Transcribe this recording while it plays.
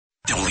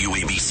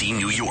WABC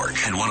New York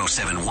and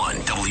 107.1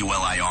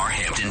 WLIR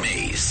Hampton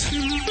Bays.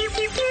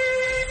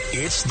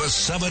 It's the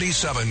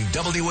 77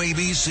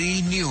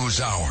 WABC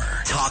News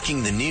Hour.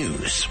 Talking the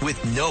news with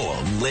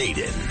Noam,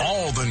 Laden.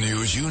 All the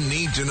news you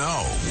need to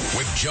know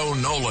with Joe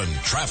Nolan,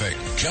 traffic,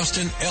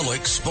 Justin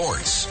Ellick,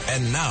 sports.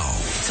 And now,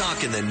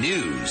 Talking the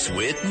news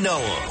with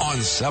Noam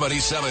on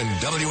 77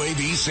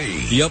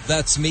 WABC. Yep,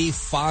 that's me,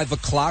 5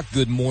 o'clock.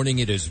 Good morning.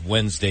 It is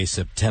Wednesday,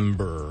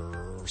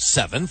 September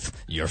 7th.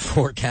 Your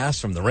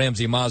forecast from the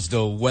Ramsey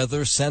Mazda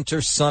Weather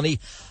Center. Sunny.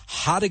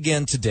 Hot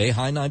again today,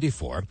 high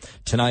 94.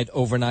 Tonight,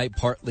 overnight,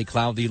 partly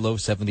cloudy, low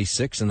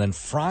 76. And then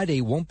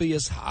Friday won't be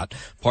as hot.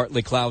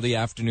 Partly cloudy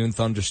afternoon,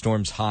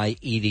 thunderstorms, high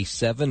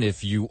 87.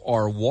 If you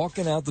are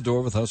walking out the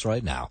door with us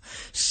right now,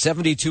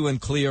 72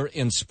 and clear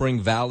in Spring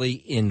Valley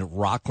in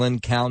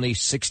Rockland County,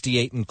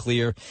 68 and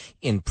clear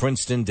in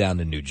Princeton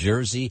down in New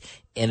Jersey.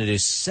 And it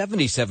is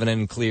 77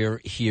 and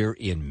clear here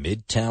in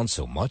Midtown.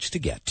 So much to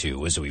get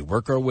to as we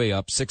work our way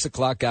up. 6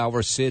 o'clock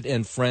hour, Sid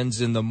and friends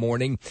in the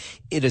morning.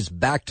 It is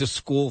back to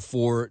school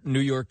for New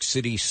York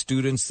City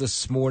students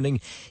this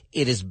morning.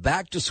 It is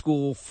back to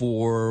school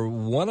for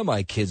one of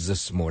my kids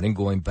this morning,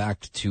 going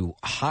back to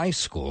high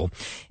school.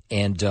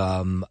 And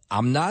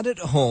I'm not at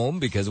home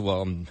because,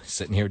 well, I'm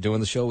sitting here doing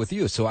the show with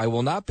you. So I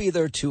will not be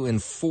there to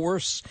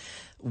enforce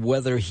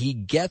whether he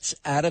gets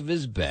out of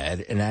his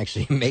bed and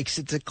actually makes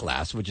it to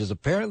class, which is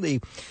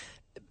apparently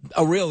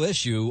a real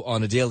issue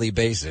on a daily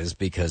basis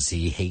because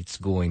he hates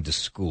going to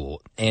school.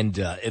 And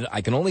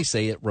I can only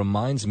say it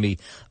reminds me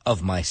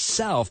of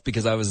myself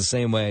because I was the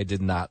same way. I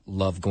did not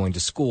love going to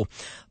school,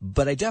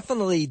 but I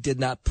definitely did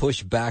not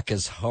push back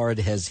as hard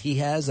as he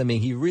has. I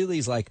mean, he really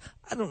is like,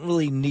 I don't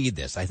really need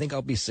this. I think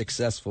I'll be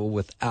successful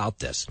without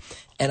this.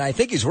 And I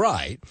think he's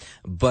right,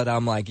 but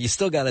I'm like, you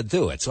still got to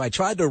do it. So I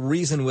tried to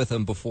reason with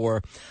him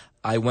before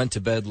I went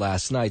to bed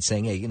last night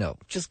saying, hey,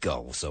 just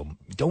go. So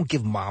don't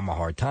give mom a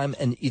hard time.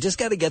 And you just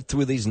got to get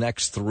through these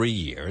next 3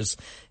 years.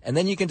 And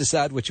then you can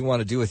decide what you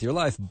want to do with your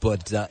life.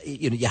 But,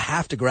 you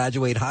have to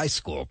graduate high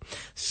school.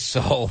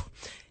 So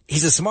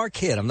he's a smart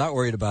kid. I'm not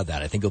worried about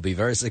that. I think he'll be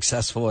very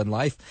successful in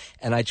life.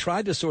 And I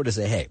tried to sort of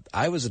say, hey,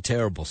 I was a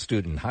terrible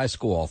student in high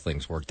school. All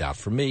things worked out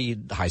for me.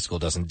 High school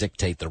doesn't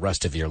dictate the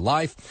rest of your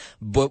life.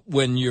 But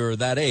when you're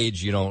that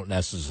age, you don't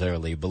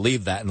necessarily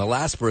believe that. And the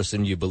last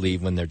person you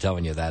believe when they're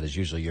telling you that is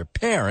usually your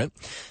parent.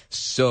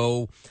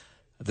 So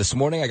this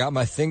morning I got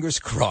my fingers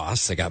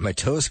crossed. I got my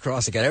toes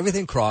crossed. I got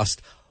everything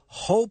crossed,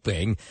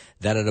 hoping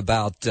that at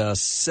about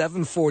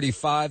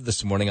 7:45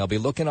 this morning, I'll be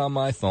looking on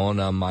my phone,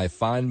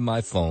 Find My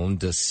Phone,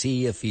 to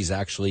see if he's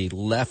actually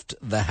left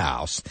the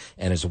house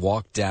and has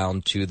walked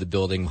down to the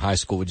building high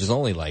school, which is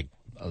only like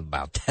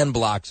about 10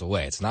 blocks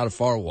away. It's not a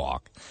far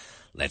walk.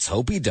 Let's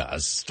hope he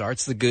does.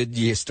 Starts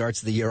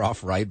the year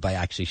off right by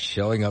actually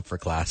showing up for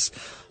class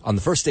on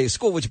the first day of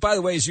school, which, by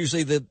the way, is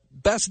usually the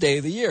best day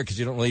of the year because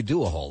you don't really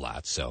do a whole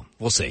lot. So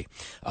we'll see.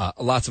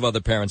 Lots of other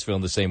parents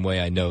feeling the same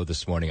way. I know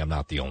this morning I'm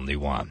not the only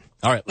one.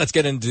 All right, let's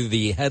get into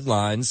the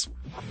headlines.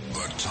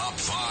 The top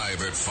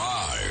 5 at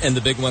 5. And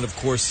the big one, of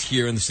course,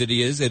 here in the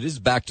city it is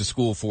back to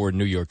school for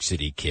New York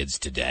City kids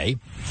today.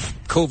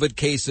 COVID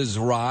cases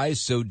rise,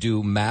 so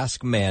do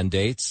mask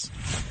mandates.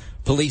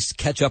 Police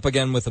catch up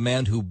again with a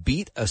man who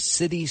beat a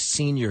city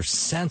senior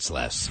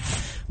senseless.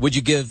 Would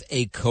you give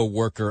a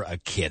coworker a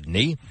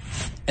kidney?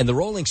 And the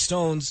Rolling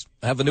Stones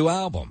have a new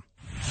album.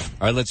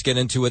 All right, let's get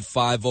into it.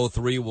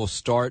 5:03. We'll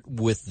start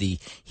with the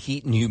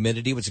heat and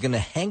humidity, which is going to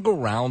hang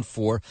around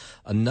for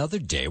another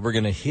day. We're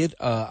going to hit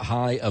a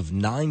high of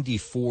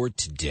 94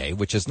 today,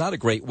 which is not a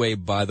great way,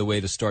 by the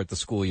way, to start the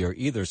school year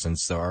either,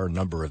 since there are a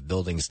number of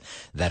buildings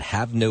that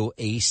have no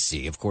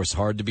AC. Of course,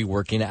 hard to be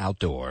working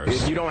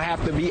outdoors. You don't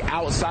have to be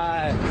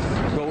outside.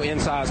 Go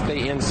inside,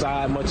 stay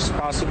inside much as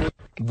possible.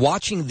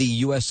 Watching the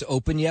U.S.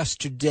 Open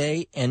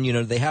yesterday, and,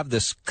 they have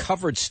this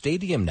covered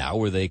stadium now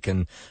where they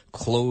can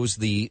close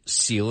the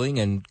ceiling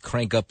and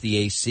crank up the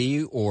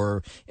AC,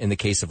 or in the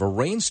case of a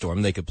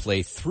rainstorm, they could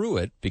play through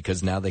it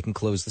because now they can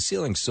close the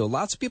ceiling. So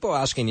lots of people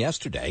asking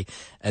yesterday,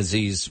 as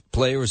these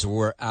players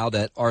were out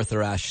at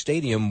Arthur Ashe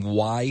Stadium,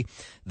 why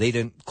they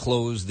didn't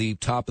close the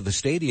top of the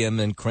stadium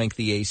and crank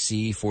the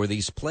AC for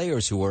these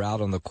players who were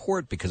out on the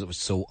court because it was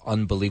so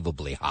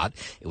unbelievably hot.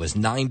 It was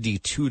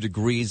 92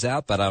 degrees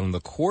out, but out on the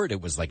court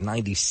it was like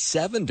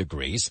 97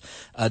 degrees.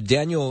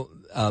 Daniel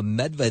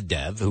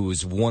Medvedev, who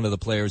was one of the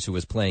players who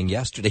was playing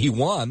yesterday, he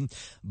won,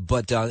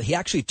 but he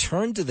actually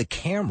turned to the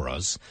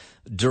cameras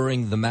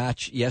during the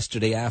match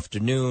yesterday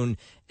afternoon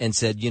and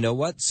said, you know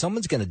what,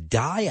 someone's going to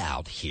die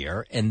out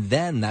here, and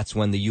then that's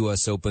when the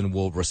U.S. Open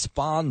will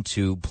respond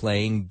to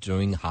playing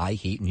during high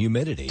heat and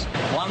humidity.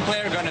 One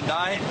player going to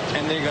die,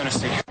 and they're going to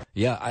see.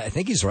 Yeah, I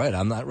think he's right.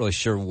 I'm not really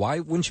sure.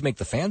 Why wouldn't you make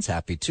the fans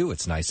happy, too?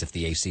 It's nice if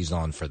the AC's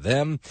on for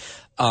them.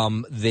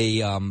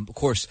 Of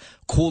course,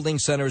 cooling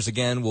centers,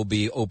 again, will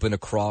be open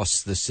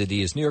across the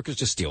city as New Yorkers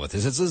just deal with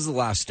this. This is the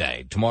last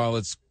day. Tomorrow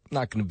it's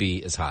not going to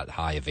be as hot,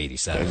 high of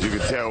 87. As you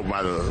can tell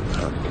by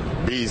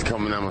the bees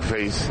coming on my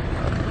face,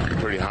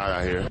 pretty hot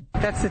out here.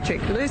 That's the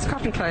trick. Loose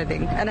cotton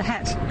clothing and a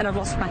hat, and I've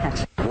lost my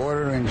hat.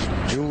 Water and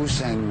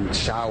juice and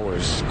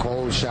showers,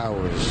 cold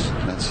showers.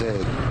 That's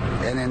it.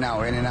 In and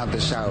out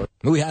the shower.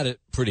 We had it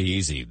pretty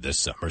easy this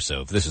summer,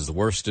 so if this is the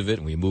worst of it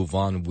and we move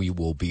on, we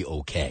will be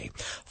okay.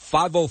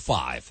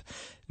 5:05.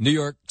 New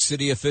York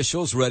City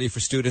officials ready for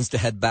students to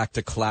head back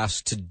to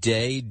class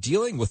today,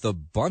 dealing with a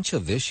bunch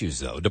of issues,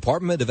 though.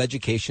 Department of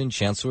Education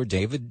Chancellor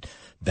David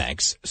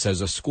Banks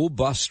says a school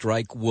bus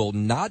strike will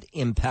not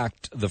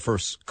impact the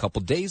first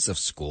couple days of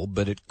school,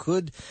 but it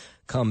could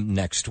come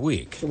next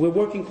week. So we're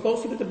working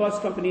closely with the bus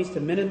companies to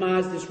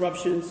minimize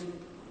disruptions,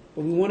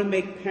 but we want to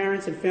make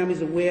parents and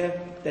families aware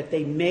that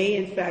they may,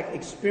 in fact,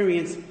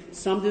 experience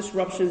some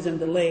disruptions and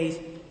delays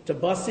to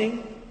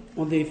busing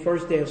on the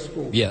first day of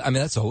school. Yeah, I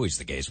mean, that's always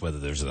the case, whether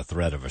there's a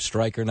threat of a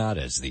strike or not,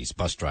 as these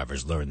bus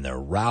drivers learn their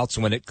routes.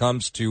 When it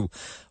comes to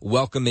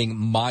welcoming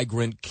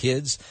migrant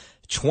kids,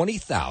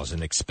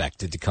 20,000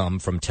 expected to come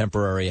from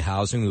temporary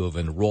housing who have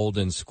enrolled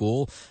in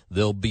school.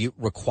 They'll be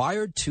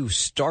required to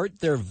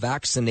start their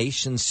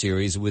vaccination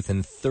series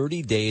within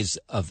 30 days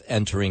of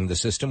entering the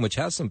system, which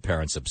has some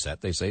parents upset.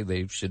 They say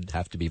they should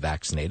have to be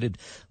vaccinated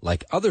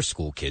like other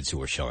school kids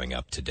who are showing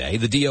up today.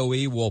 The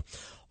DOE will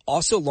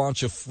also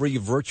launch a free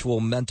virtual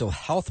mental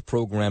health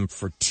program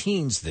for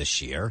teens this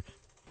year.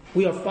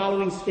 We are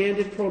following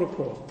standard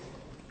protocol,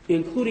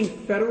 including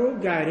federal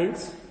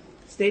guidance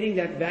stating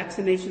that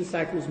vaccination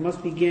cycles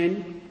must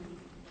begin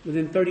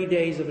within 30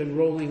 days of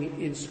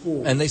enrolling in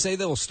school. And they say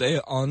they'll stay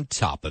on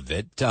top of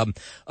it.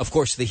 Of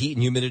course, the heat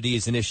and humidity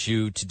is an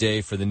issue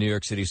today for the New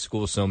York City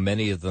schools, so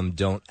many of them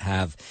don't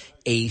have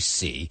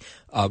AC.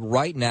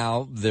 Right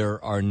now,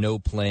 there are no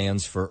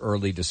plans for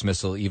early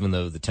dismissal, even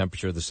though the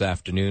temperature this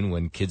afternoon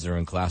when kids are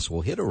in class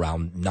will hit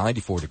around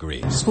 94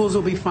 degrees. Schools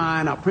will be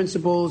fine. Our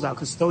principals, our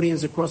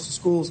custodians across the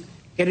schools,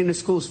 getting the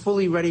schools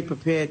fully ready,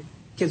 prepared.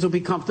 Kids will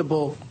be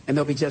comfortable, and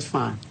they'll be just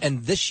fine.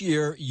 And this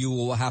year, you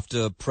will have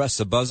to press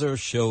a buzzer,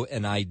 show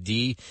an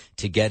ID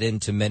to get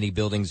into many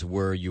buildings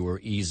where it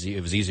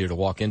was easier to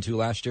walk into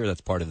last year.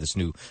 That's part of this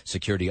new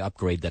security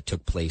upgrade that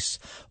took place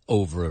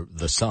over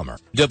the summer.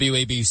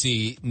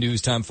 WABC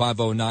News Time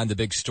 5:09, the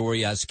big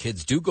story as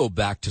kids do go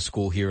back to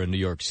school here in New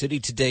York City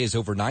today is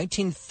over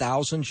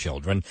 19,000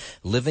 children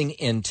living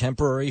in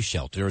temporary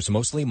shelters,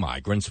 mostly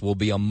migrants, will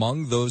be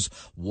among those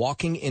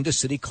walking into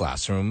city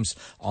classrooms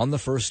on the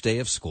first day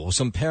of school.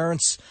 Some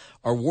parents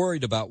are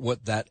worried about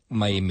what that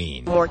may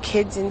mean. More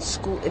kids in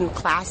school, in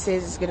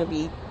classes, is going to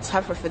be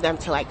tougher for them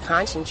to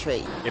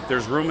concentrate. If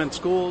there's room in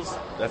schools,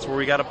 that's where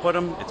we got to put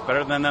them. It's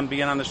better than them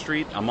being on the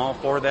street. I'm all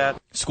for that.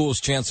 Schools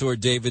Chancellor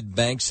David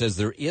Banks says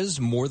there is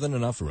more than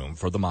enough room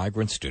for the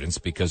migrant students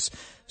because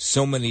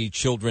so many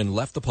children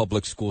left the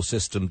public school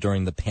system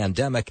during the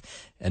pandemic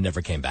and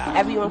never came back.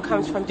 Everyone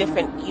comes from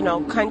different,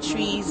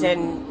 countries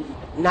and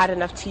not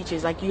enough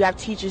teachers. You have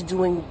teachers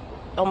doing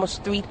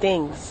almost 3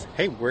 things.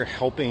 Hey, we're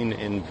helping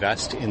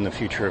invest in the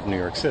future of New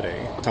York City,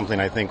 something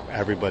I think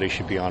everybody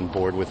should be on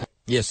board with.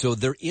 Yeah, so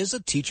there is a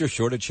teacher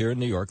shortage here in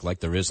New York like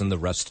there is in the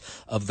rest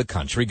of the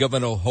country.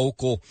 Governor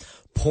Hochul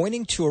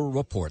pointing to a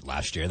report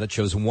last year that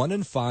shows 1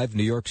 in 5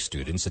 New York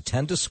students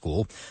attend a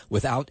school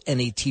without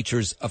any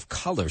teachers of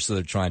color, so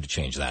they're trying to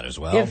change that as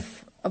well.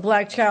 If a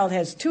black child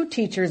has 2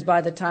 teachers by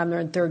the time they're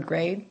in 3rd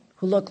grade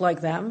who look like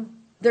them,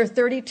 they're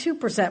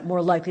 32%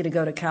 more likely to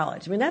go to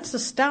college. I mean, that's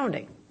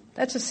astounding.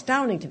 That's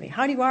astounding to me.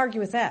 How do you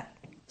argue with that?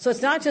 So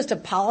it's not just a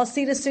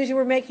policy decision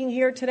we're making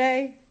here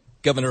today.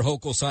 Governor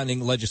Hochul signing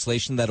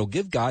legislation that'll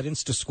give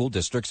guidance to school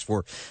districts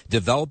for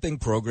developing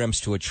programs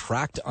to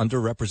attract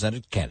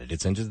underrepresented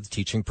candidates into the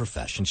teaching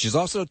profession. She's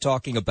also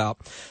talking about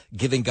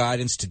giving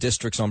guidance to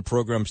districts on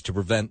programs to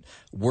prevent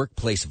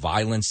workplace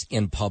violence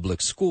in public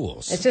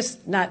schools. It's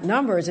just not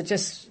numbers. It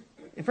just,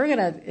 if we're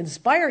going to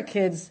inspire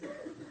kids,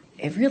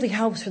 it really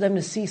helps for them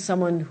to see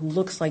someone who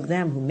looks like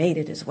them who made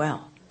it as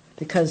well.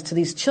 Because to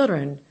these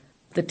children,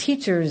 the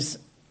teachers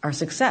are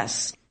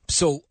success.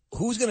 So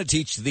who's going to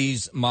teach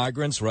these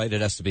migrants, right? It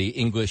has to be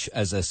English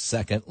as a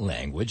second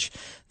language.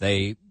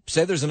 They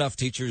say there's enough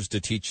teachers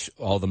to teach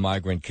all the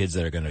migrant kids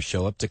that are going to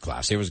show up to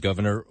class. Here was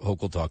Governor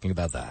Hochul talking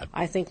about that.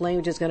 I think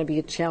language is going to be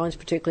a challenge,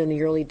 particularly in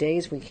the early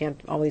days. We can't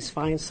always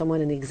find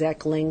someone in the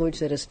exact language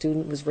that a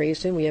student was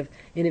raised in. We have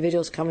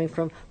individuals coming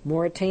from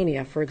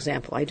Mauritania, for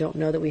example. I don't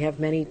know that we have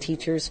many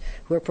teachers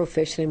who are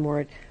proficient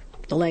in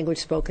the language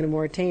spoken in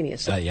Mauritania.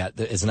 So.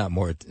 It's not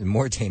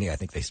Mauritania. I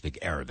think they speak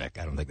Arabic.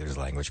 I don't think there's a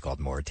language called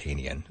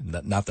Mauritanian.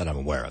 Not that I'm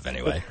aware of,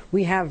 anyway.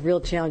 We have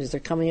real challenges. They're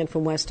coming in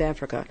from West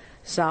Africa,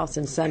 South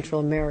and Central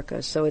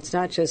America. So it's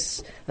not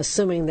just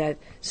assuming that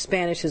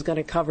Spanish is going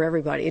to cover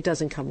everybody. It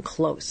doesn't come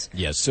close.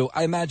 Yes. So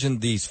I imagine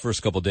these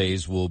first couple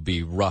days will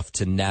be rough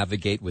to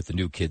navigate with the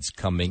new kids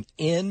coming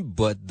in,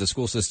 but the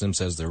school system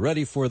says they're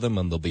ready for them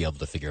and they'll be able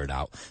to figure it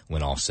out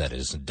when all said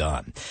is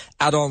done.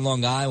 Out on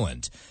Long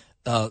Island,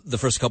 The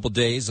first couple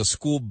days, a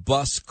school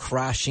bus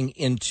crashing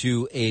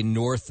into a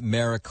North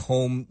Merrick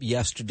home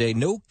yesterday.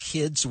 No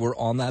kids were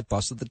on that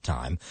bus at the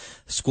time.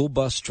 School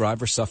bus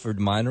driver suffered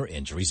minor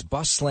injuries.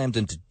 Bus slammed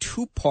into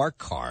 2 parked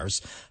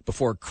cars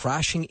before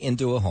crashing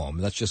into a home.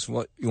 That's just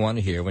what you want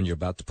to hear when you're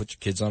about to put your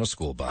kids on a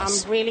school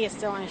bus. I'm really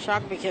still in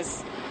shock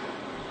because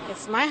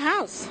it's my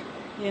house,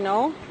 you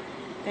know.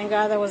 Thank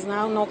God there was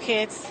no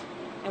kids.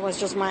 It was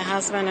just my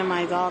husband and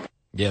my dog.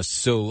 Yes,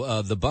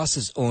 so the bus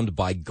is owned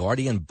by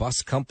Guardian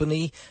Bus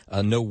Company.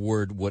 No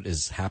word what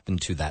has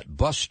happened to that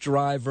bus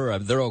driver.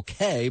 They're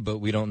okay, but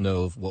we don't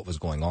know what was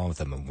going on with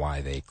them and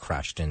why they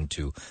crashed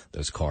into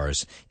those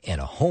cars in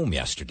a home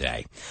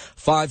yesterday.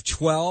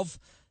 5:12.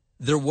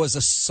 There was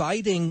a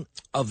sighting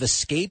of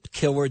escaped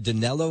killer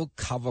Danilo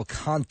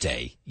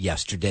Cavalcante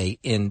yesterday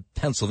in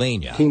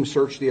Pennsylvania. Teams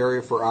searched the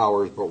area for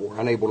hours, but were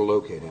unable to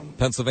locate him.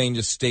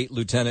 Pennsylvania State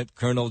Lieutenant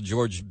Colonel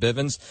George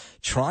Bivens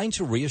trying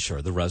to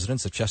reassure the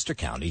residents of Chester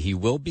County he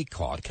will be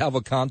caught.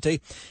 Cavalcante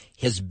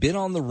has been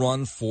on the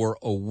run for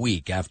a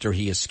week after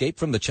he escaped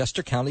from the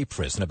Chester County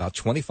prison about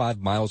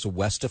 25 miles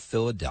west of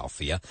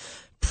Philadelphia.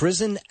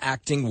 Prison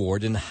acting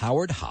warden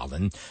Howard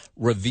Holland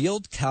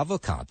revealed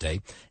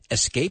Cavalcante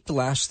escaped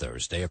last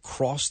Thursday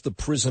across the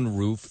prison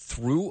roof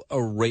through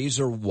a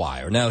razor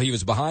wire. Now, he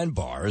was behind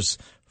bars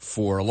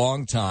for a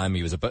long time.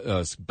 He was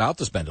about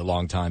to spend a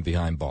long time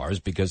behind bars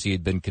because he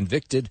had been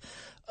convicted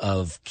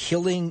of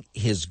killing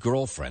his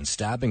girlfriend,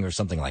 stabbing her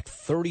something like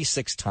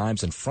 36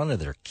 times in front of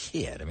their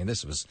kid. I mean,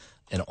 this was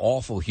an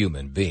awful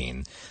human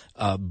being.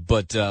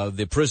 But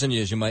the prison,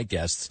 as you might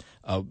guess,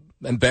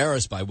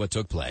 embarrassed by what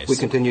took place. We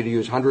continue to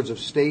use hundreds of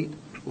state,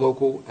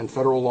 local, and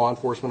federal law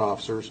enforcement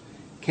officers,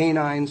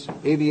 canines,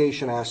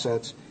 aviation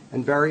assets,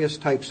 and various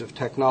types of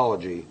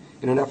technology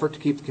in an effort to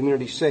keep the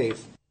community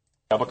safe.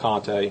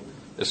 Cavalcante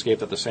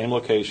escaped at the same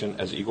location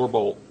as Igor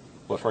Bolt,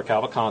 but for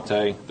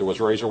Cavalcante, there was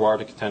razor wire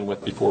to contend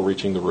with before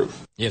reaching the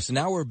roof. Yes,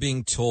 now we're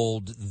being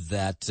told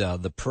that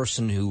the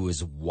person who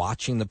was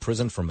watching the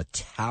prison from a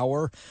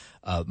tower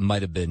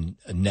might have been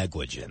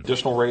negligent.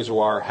 Additional razor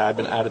wire had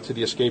been added to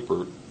the escape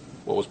route.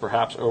 What was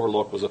perhaps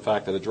overlooked was the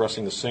fact that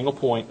addressing the single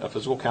point of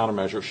physical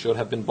countermeasure should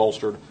have been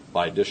bolstered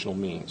by additional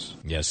means.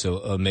 Yeah, so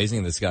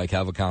amazing. This guy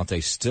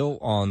Cavalcante still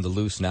on the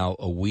loose now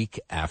a week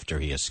after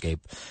he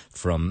escaped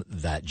from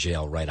that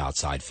jail right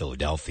outside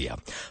Philadelphia.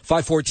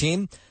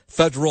 5:14.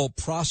 Federal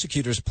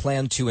prosecutors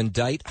plan to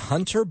indict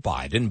Hunter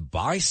Biden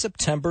by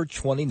September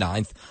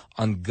 29th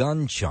on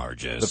gun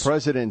charges. The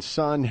president's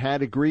son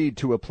had agreed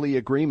to a plea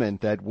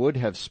agreement that would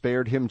have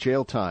spared him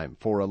jail time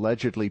for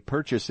allegedly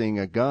purchasing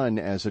a gun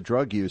as a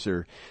drug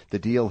user. The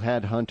deal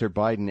had Hunter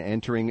Biden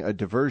entering a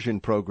diversion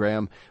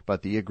program,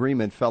 but the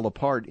agreement fell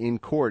apart in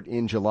court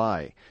in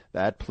July.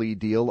 That plea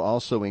deal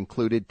also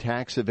included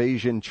tax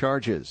evasion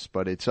charges,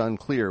 but it's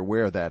unclear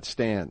where that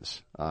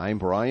stands. I'm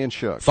Brian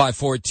Shook.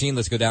 5:14,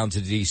 let's go down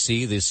to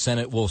D.C. The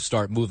Senate will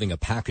start moving a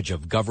package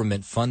of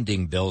government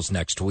funding bills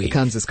next week. It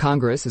comes as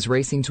Congress is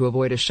racing to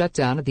avoid a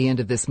shutdown at the end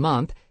of this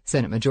month.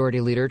 Senate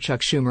Majority Leader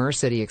Chuck Schumer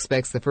said he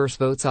expects the first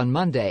votes on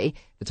Monday.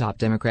 The top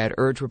Democrat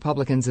urged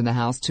Republicans in the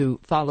House to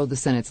follow the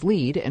Senate's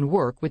lead and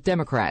work with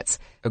Democrats.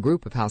 A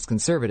group of House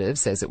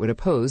conservatives says it would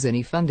oppose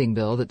any funding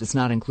bill that does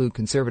not include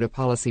conservative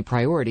policy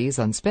priorities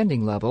on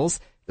spending levels,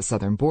 the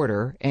southern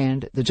border,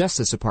 and the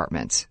Justice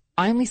Department.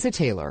 I'm Lisa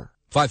Taylor.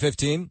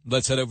 5:15,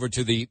 let's head over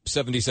to the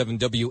 77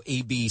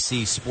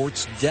 WABC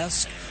Sports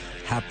Desk.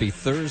 Happy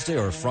Thursday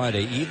or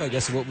Friday Eve, I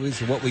guess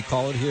is what we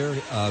call it here.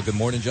 Good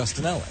morning,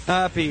 Justin Ellick.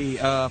 Happy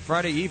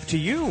Friday Eve to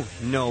you,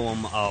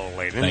 Noam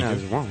Laden.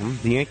 Thank you. Well,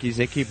 the Yankees,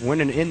 they keep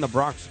winning in the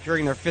Bronx,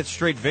 securing their 5th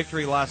straight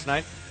victory last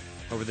night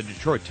over the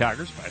Detroit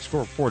Tigers by a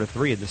score of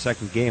 4-3 in the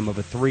second game of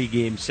a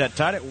 3-game set,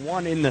 tied at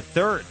 1 in the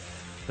third.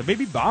 The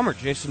baby bomber,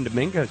 Jason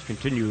Dominguez,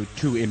 continued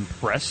to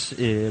impress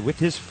with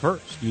his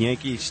first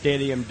Yankee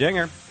Stadium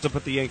dinger to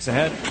put the Yanks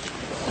ahead.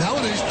 Now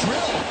it is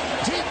drilled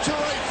deep to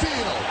right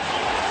field.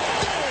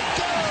 There it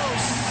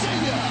goes. See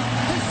ya.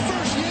 His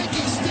first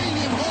Yankee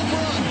Stadium home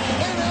run.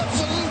 An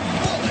absolute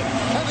bullet.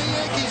 And the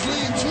Yankees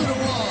lead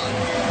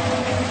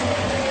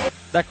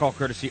 2-1. That call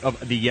courtesy of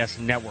the Yes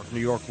Network.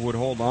 New York would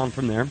hold on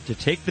from there to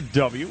take the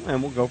W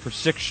and will go for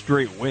 6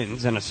 straight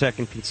wins and a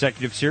second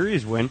consecutive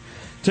series win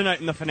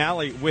tonight in the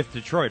finale with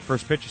Detroit.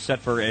 First pitch is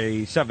set for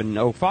a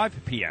 7:05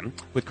 p.m.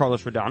 with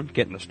Carlos Rodon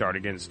getting the start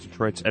against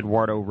Detroit's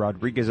Eduardo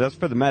Rodriguez. As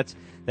for the Mets,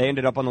 they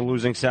ended up on the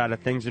losing side of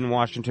things in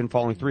Washington,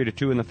 falling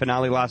 3-2 in the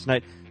finale last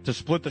night to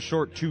split the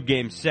short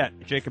 2-game set.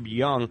 Jacob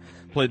Young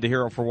played the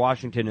hero for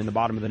Washington in the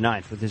bottom of the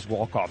 9th with his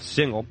walk-off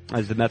single,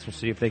 as the Mets will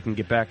see if they can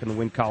get back in the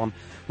win column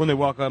when they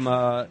welcome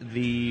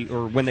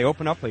when they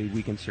open up a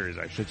weekend series,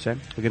 I should say,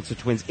 against the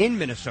Twins in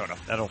Minnesota.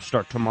 That'll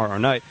start tomorrow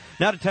night.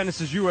 Now to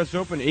tennis's U.S.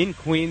 Open in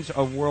Queens.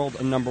 Of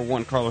world number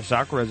 1 Carlos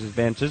Alcaraz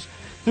advances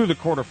through the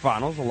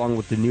quarterfinals along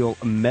with Daniil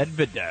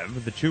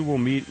Medvedev. The two will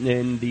meet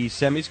in the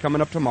semis coming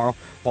up tomorrow,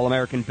 while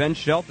American Ben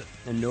Shelton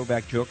and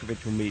Novak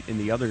Djokovic will meet in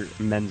the other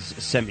men's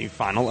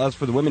semifinal. As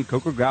for the women,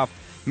 Coco Gauff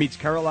meets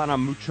Karolina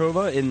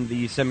Muchova in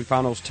the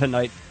semifinals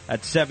tonight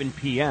at 7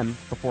 p.m.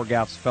 before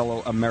Gauff's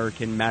fellow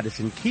American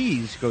Madison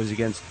Keys goes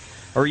against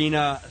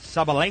Arena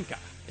Sabalenka.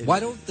 Why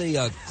don't they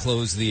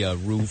close the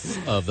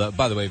roof of the...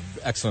 By the way,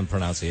 excellent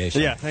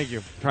pronunciation. Yeah, thank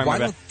you. Why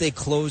don't they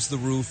close the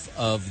roof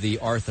of the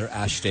Arthur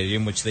Ashe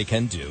Stadium, which they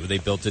can do? They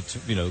built it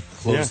to,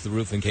 close the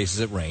roof in case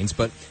it rains.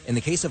 But in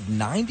the case of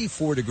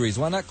 94 degrees,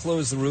 why not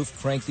close the roof,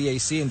 crank the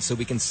AC, and so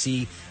we can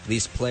see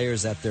these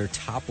players at their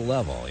top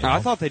level?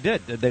 I thought they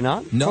did. Did they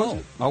not?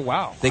 No. Oh,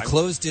 wow. They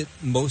closed it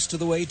most of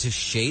the way to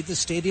shade the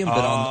stadium,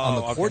 but on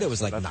the court it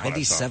was like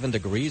 97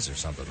 degrees or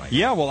something like that.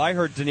 Yeah, well, I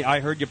heard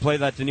you play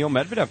that Daniil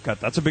Medvedev cut.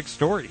 That's a big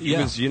story. He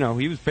was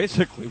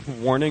basically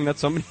warning that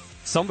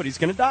somebody's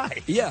going to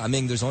die. Yeah, I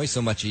mean, there's only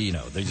so much,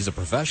 these are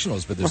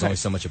professionals, but there's only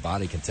so much a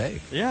body can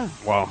take. Yeah,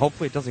 well,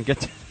 hopefully it doesn't get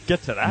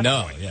to that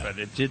point. Yeah. But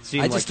it did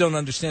seem I just don't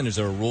understand. Is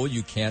there a rule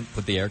you can't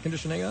put the air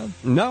conditioning on?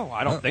 No,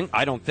 I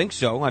don't think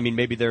so. I mean,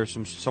 maybe there's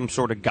some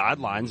sort of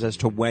guidelines as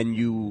to when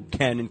you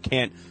can and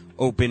can't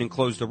open and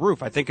close the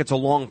roof. I think it's a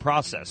long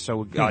process.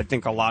 So I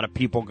think a lot of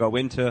people go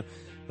into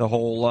the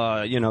whole,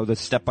 the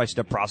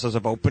step-by-step process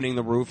of opening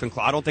the roof. And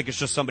I don't think it's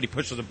just somebody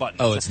pushes a button.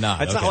 Oh, it's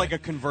not. It's not like a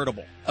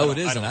convertible. Oh, it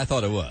isn't? I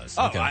thought it was.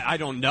 Oh, okay. I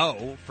don't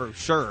know for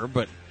sure,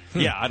 but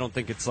yeah, I don't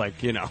think it's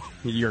like,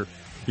 you're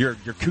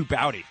Coop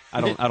Audi. I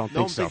don't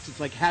think so. Thinks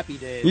it's like Happy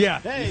Days. Yeah,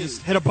 hey, you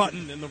just hit a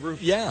button in the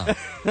roof. Yeah.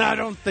 I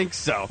don't think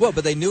so. Well,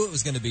 but they knew it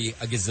was going to be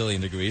a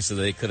gazillion degrees, so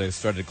they could have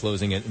started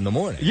closing it in the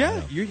morning.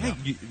 Yeah,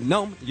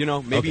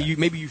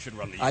 maybe you should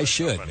run the. I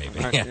should maybe.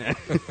 Yeah.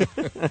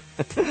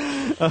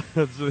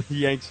 The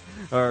Yanks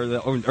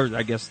or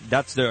I guess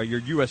that's your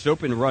U.S.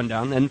 Open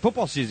rundown, and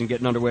football season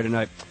getting underway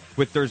tonight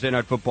with Thursday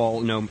Night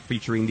Football,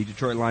 featuring the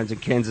Detroit Lions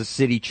and Kansas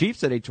City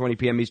Chiefs at 8:20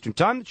 p.m. Eastern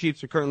Time. The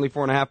Chiefs are currently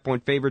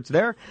 4.5-point favorites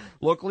there.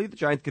 Locally, the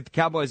Giants get the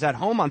Cowboys at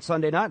home on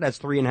Sunday night as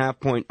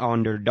 3.5-point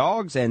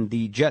underdogs, and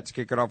the Jets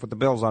kick it off with the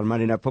Bills on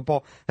Monday Night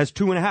Football as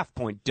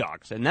 2.5-point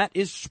dogs. And that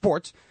is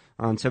sports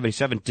on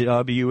 77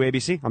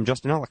 WABC. I'm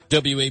Justin Ellick.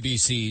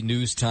 WABC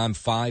News Time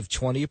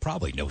 5:20. You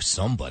probably know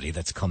somebody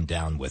that's come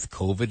down with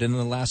COVID in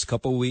the last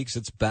couple of weeks.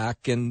 It's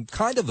back in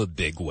kind of a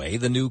big way.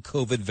 The new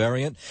COVID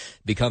variant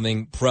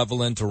becoming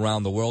prevalent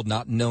around the world.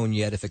 Not known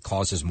yet if it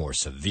causes more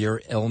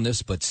severe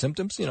illness, but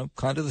symptoms,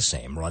 kind of the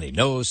same. Runny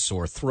nose,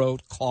 sore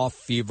throat, cough,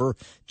 fever,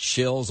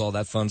 chills, all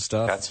that fun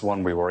stuff. That's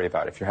one we worry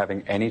about. If you're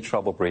having any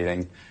trouble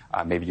breathing,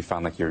 maybe you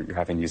found like you're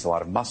having to use a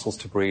lot of muscles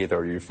to breathe,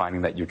 or you're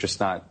finding that you're just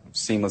not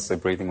seamlessly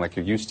breathing like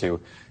you're used to,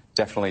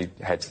 definitely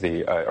head to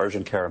the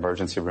urgent care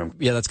emergency room.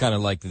 Yeah, that's kind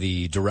of like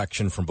the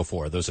direction from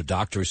before. Those are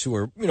doctors who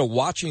are,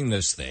 watching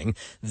this thing.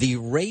 The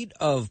rate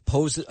of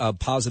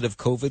positive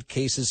COVID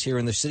cases here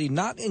in the city,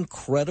 not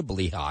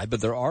incredibly high,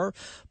 but there are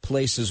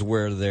places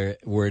where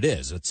it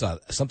is. It's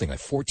something like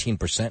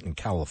 14% in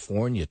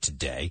California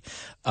today.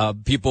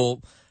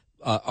 People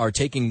are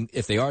taking,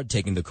 if they are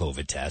taking the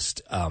COVID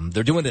test,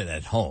 they're doing it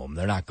at home.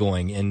 They're not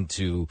going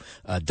into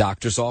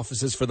doctor's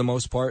offices for the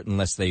most part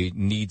unless they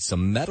need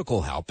some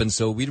medical help. And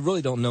so we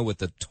really don't know what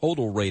the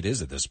total rate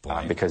is at this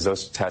point. Because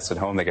those tests at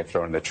home, they get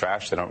thrown in the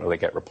trash. They don't really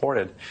get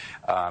reported.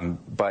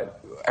 But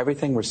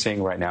everything we're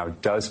seeing right now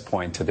does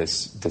point to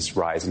this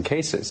rise in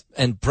cases.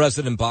 And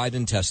President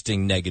Biden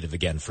testing negative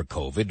again for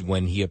COVID.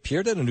 When he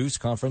appeared at a news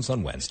conference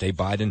on Wednesday,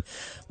 Biden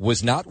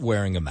was not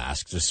wearing a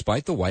mask,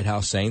 despite the White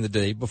House saying the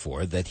day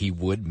before that he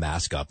would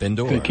mask up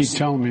indoors. They keep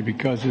telling me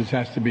because this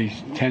has to be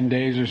 10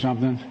 days or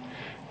something,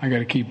 I got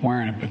to keep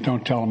wearing it, but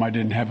don't tell them I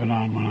didn't have it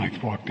on when I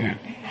walked in.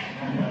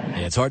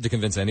 Yeah, it's hard to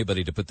convince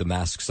anybody to put the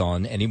masks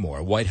on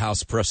anymore. White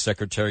House Press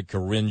Secretary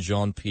Karine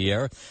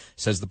Jean-Pierre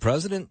says the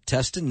president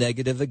tested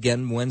negative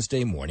again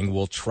Wednesday morning,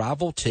 will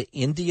travel to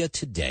India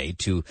today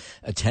to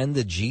attend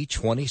the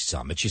G20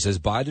 summit. She says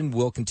Biden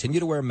will continue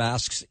to wear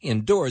masks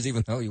indoors,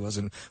 even though he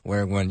wasn't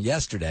wearing one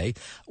yesterday,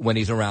 when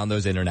he's around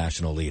those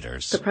international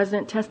leaders. The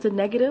president tested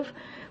negative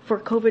for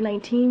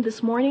COVID-19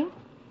 this morning,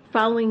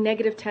 following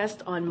negative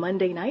tests on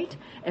Monday night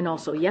and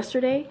also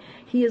yesterday.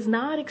 He is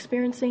not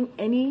experiencing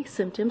any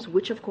symptoms,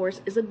 which, of course,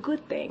 is a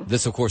good thing.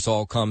 This, of course,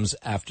 all comes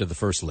after the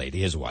First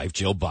Lady, his wife,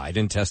 Jill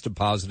Biden, tested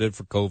positive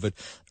for COVID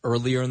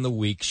earlier in the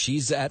week.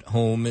 She's at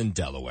home in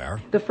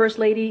Delaware. The First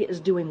Lady is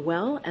doing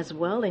well as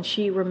well, and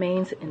she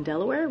remains in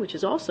Delaware, which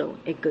is also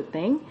a good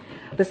thing.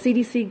 The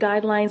CDC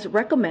guidelines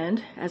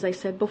recommend, as I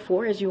said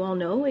before, as you all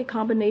know, a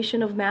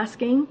combination of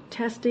masking,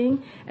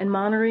 testing, and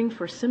monitoring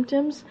for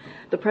symptoms.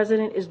 The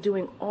president is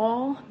doing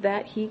all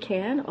that he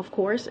can, of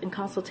course, in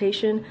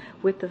consultation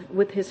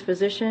with his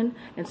physician,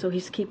 and so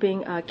he's keeping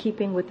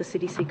with the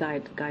CDC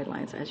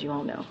guidelines, as you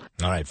all know.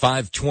 All right,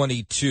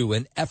 5:22,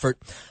 an effort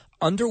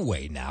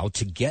underway now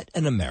to get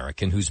an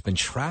American who's been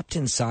trapped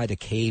inside a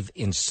cave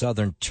in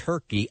southern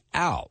Turkey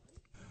out.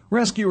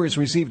 Rescuers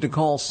received a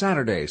call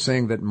Saturday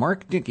saying that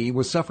Mark Dickey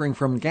was suffering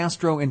from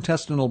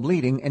gastrointestinal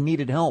bleeding and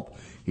needed help.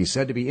 He's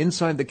said to be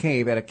inside the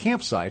cave at a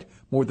campsite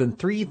more than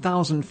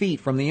 3,000 feet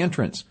from the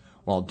entrance.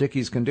 While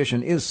Dickey's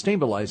condition is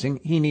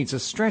stabilizing, he needs a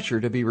stretcher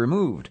to be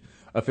removed.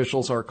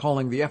 Officials are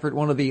calling the effort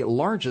one of the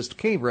largest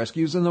cave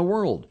rescues in the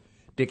world.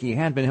 Dickey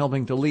had been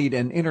helping to lead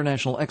an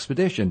international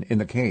expedition in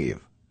the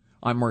cave.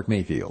 I'm Mark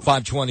Mayfield.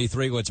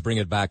 523, let's bring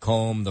it back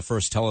home. The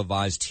first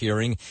televised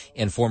hearing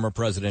in former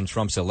President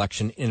Trump's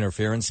election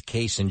interference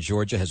case in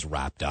Georgia has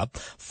wrapped up.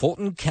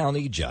 Fulton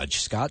County Judge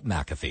Scott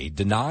McAfee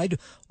denied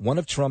one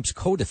of Trump's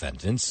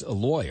co-defendants, a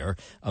lawyer,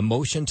 a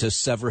motion to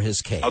sever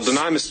his case. I'll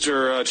deny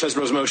Mr.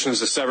 Chesebro's motions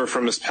to sever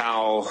from Ms.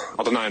 Powell.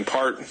 I'll deny in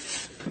part.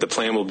 The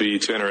plan will be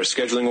to enter a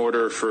scheduling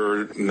order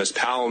for Ms.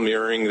 Powell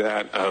mirroring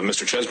that of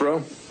Mr.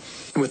 Chesebro,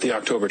 with the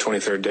October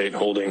 23rd date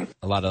holding.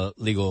 A lot of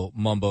legal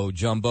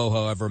mumbo-jumbo.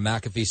 However,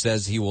 McAfee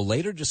says he will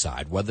later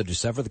decide whether to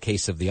sever the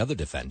case of the other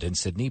defendant,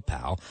 Sidney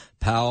Powell.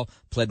 Powell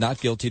pled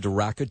not guilty to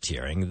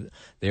racketeering.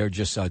 They are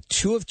just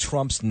two of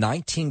Trump's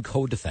 19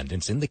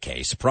 co-defendants in the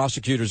case.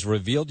 Prosecutors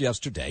revealed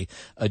yesterday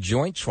a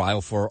joint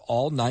trial for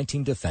all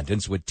 19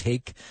 defendants would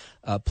take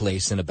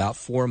place in about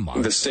 4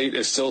 months. The state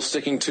is still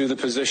sticking to the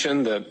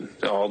position that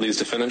all these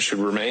defendants should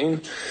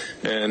remain,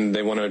 and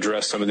they want to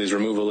address some of these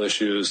removal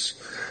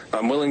issues.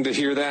 I'm willing to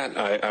hear that.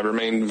 I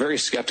remain very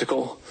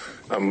skeptical.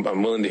 I'm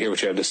willing to hear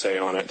what you have to say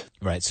on it.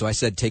 Right. So I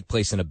said take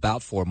place in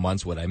about 4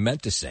 months. What I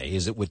meant to say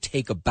is it would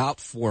take about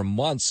 4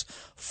 months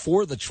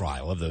for the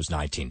trial of those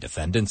 19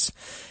 defendants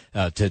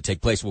to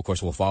take place. Well, of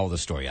course, we'll follow the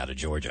story out of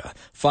Georgia.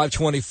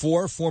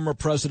 524, former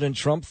President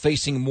Trump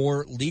facing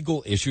more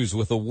legal issues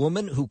with a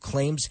woman who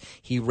claims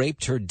he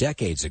raped her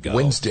decades ago.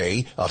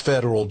 Wednesday, a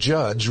federal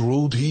judge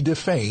ruled he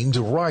defamed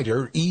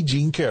writer E.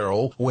 Jean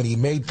Carroll when he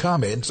made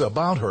comments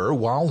about her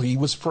while he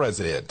was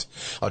president.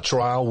 A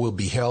trial will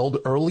be held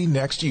early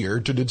next year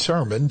to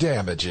determine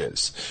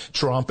damages.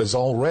 Trump is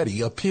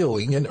already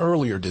appealing an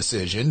earlier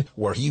decision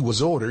where he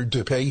was ordered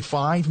to pay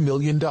 $5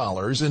 million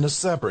in a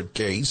separate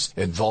case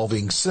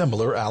involving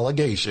similar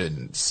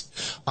allegations.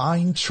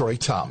 I'm Troy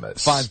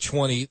Thomas.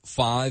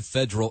 525,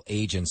 federal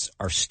agents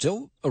are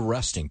still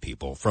arresting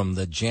people from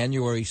the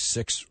January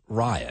 6th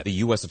riot. The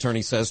U.S.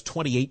 attorney says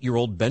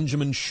 28-year-old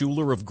Benjamin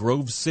Schuler of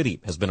Grove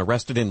City has been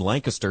arrested in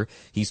Lancaster.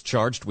 He's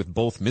charged with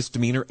both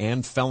misdemeanor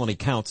and felony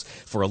counts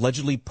for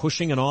allegedly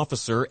pushing an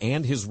officer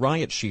and his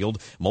riot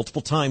shield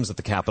multiple times at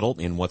the Capitol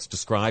in what's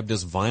described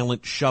as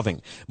violent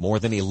shoving. More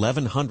than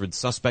 1,100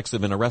 suspects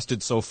have been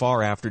arrested so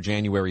far after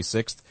January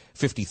 6th,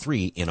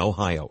 53 in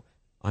Ohio.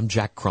 I'm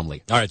Jack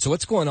Crumley. All right, so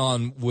what's going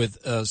on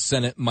with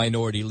Senate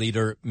Minority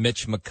Leader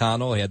Mitch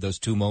McConnell? He had those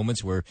two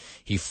moments where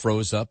he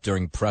froze up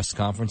during press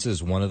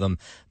conferences, one of them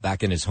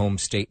back in his home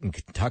state in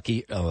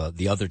Kentucky,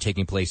 the other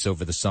taking place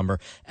over the summer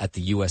at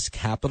the U.S.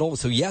 Capitol.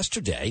 So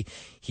yesterday,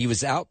 he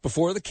was out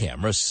before the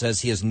camera, says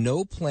he has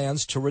no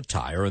plans to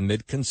retire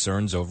amid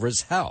concerns over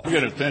his health. I'm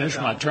going to finish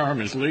my term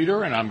as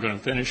leader, and I'm going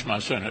to finish my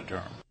Senate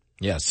term.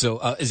 Yeah, so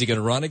is he going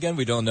to run again?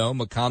 We don't know.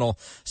 McConnell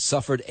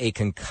suffered a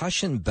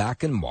concussion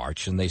back in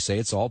March, and they say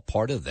it's all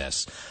part of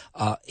this.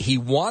 He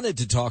wanted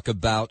to talk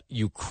about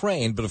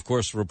Ukraine, but of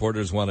course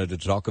reporters wanted to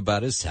talk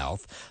about his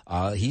health.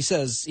 He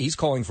says he's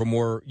calling for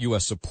more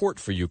U.S. support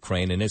for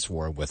Ukraine in its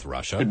war with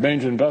Russia. It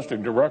means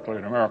investing directly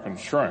in American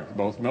strength,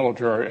 both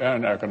military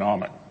and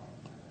economic.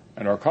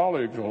 And our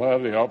colleagues will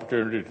have the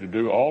opportunity to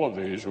do all of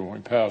these when we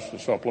pass the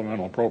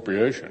supplemental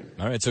appropriation.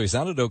 All right, so he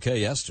sounded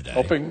okay yesterday.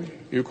 Helping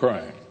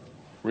Ukraine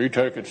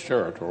retake its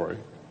territory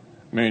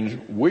means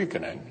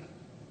weakening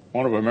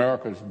one of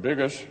America's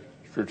biggest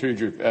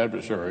strategic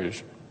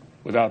adversaries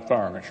without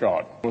firing a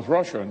shot. With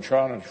Russia and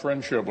China's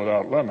friendship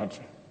without limits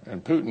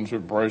and Putin's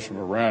embrace of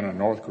Iran and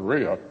North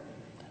Korea,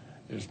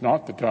 is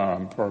not the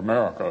time for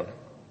America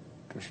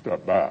to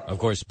step back. Of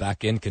course,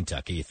 back in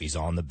Kentucky, if he's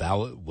on the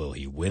ballot, will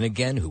he win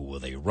again? Who will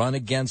they run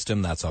against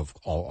him? That's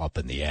all up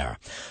in the air.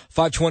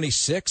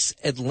 526,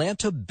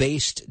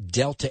 Atlanta-based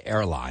Delta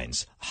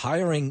Airlines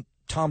hiring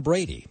Tom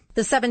Brady.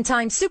 The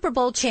 7-time Super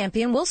Bowl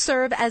champion will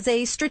serve as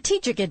a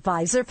strategic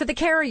advisor for the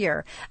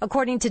carrier.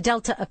 According to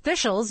Delta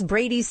officials,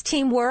 Brady's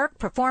teamwork,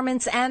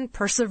 performance, and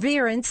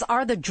perseverance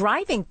are the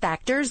driving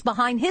factors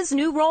behind his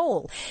new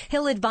role.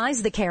 He'll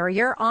advise the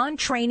carrier on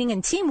training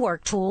and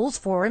teamwork tools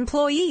for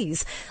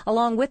employees,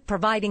 along with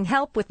providing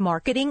help with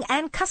marketing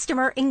and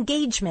customer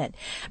engagement.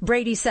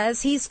 Brady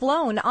says he's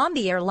flown on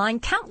the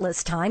airline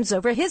countless times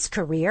over his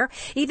career,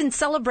 even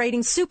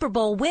celebrating Super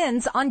Bowl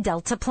wins on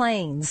Delta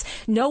planes.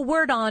 No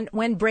word on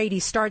when Brady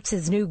starts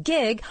his new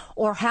gig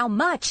or how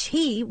much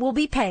he will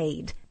be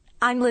paid.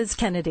 I'm Liz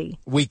Kennedy.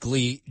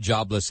 Weekly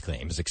jobless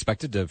claims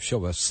expected to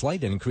show a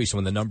slight increase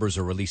when the numbers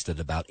are released at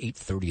about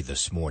 8:30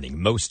 this morning.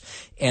 Most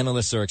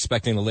analysts are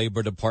expecting the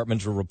Labor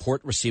Department to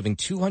report receiving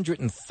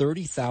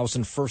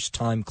 230,000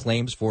 first-time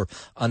claims for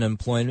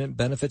unemployment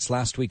benefits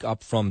last week,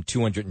 up from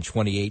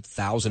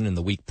 228,000 in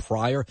the week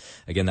prior.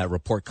 Again, that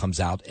report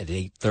comes out at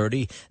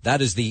 8:30.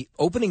 That is the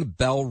opening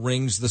bell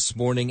rings this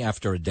morning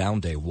after a down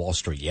day Wall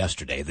Street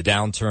yesterday. The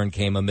downturn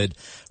came amid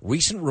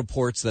recent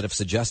reports that have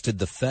suggested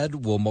the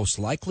Fed will most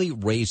likely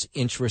raise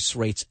interest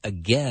rates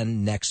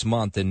again next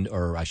month,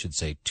 or I should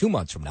say 2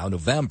 months from now,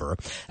 November.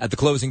 At the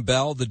closing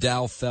bell, the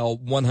Dow fell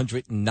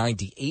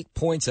 198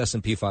 points.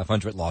 S&P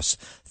 500 lost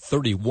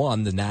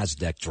 31. The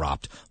Nasdaq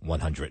dropped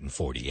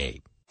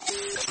 148.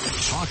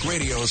 Talk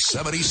Radio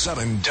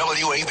 77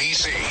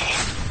 WABC.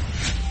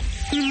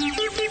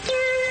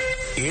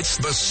 It's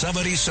the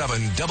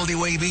 77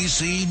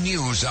 WABC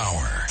News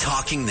Hour.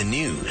 Talking the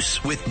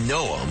news with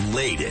Noam,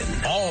 Laden.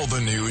 All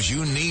the news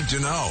you need to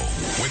know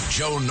with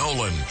Joe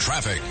Nolan,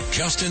 traffic,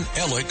 Justin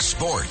Ellick,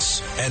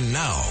 sports. And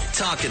now,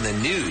 Talking the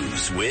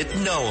news with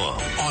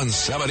Noam on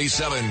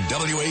 77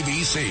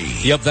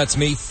 WABC. Yep, that's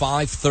me,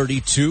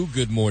 5:32.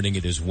 Good morning.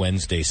 It is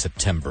Wednesday,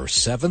 September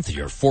 7th.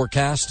 Your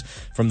forecast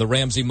from the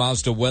Ramsey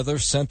Mazda Weather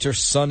Center.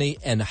 Sunny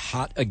and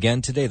hot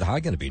again today. The high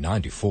going to be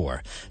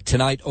 94.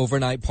 Tonight,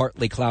 overnight,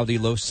 partly cloudy,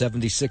 low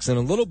 76, and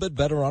a little bit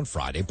better on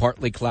Friday.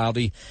 Partly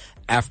cloudy.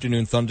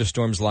 Afternoon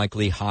thunderstorms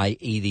likely, high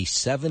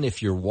 87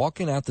 if you're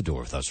walking out the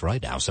door with us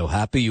right now. So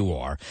happy you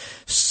are.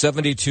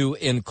 72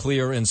 in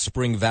clear in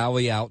Spring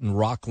Valley out in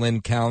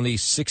Rockland County.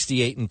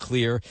 68 in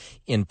clear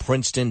in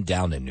Princeton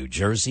down in New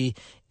Jersey.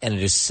 And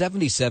it is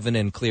 77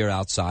 and clear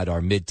outside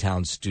our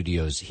Midtown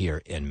studios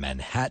here in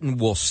Manhattan.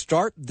 We'll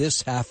start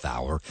this half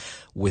hour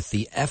with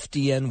the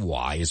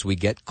FDNY as we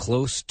get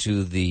close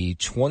to the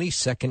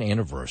 22nd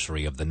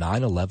anniversary of the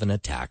 9/11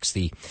 attacks.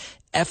 The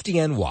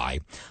FDNY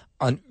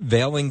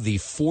unveiling the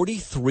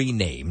 43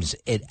 names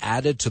it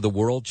added to the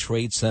World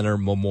Trade Center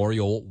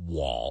Memorial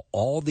Wall.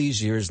 All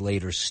these years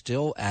later,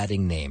 still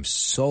adding names.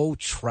 So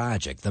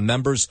tragic. The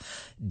members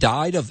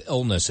died of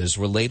illnesses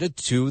related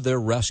to their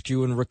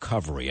rescue and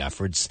recovery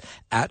efforts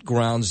at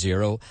Ground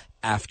Zero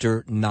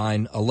after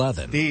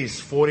 9/11. These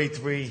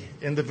 43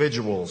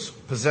 individuals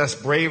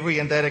possessed bravery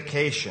and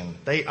dedication.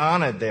 They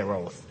honored their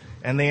oath,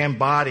 and they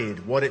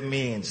embodied what it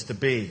means to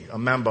be a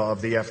member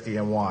of the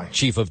FDNY.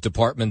 Chief of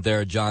Department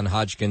there, John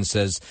Hodgkin,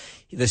 says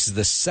this is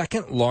the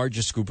second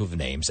largest group of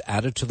names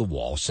added to the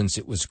wall since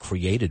it was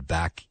created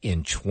back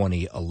in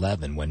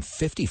 2011 when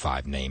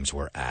 55 names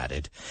were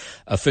added.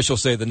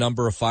 Officials say the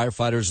number of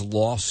firefighters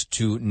lost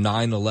to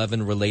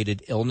 9/11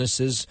 related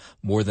illnesses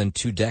more than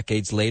 2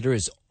 decades later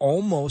is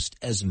almost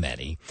as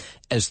many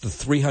as the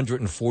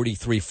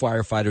 343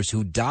 firefighters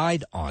who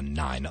died on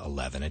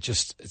 9/11.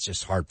 It's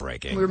just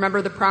heartbreaking. We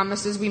remember the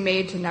promises we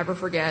made to never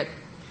forget,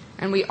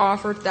 and we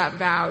offered that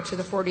vow to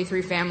the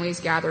 43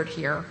 families gathered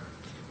here.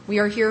 We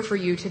are here for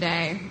you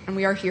today, and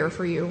we are here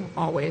for you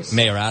always.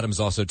 Mayor Adams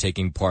also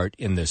taking part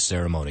in this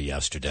ceremony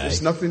yesterday.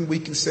 There's nothing we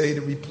can say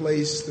to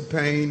replace the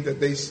pain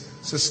that they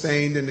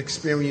sustained and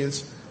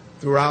experienced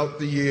throughout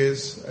the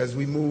years as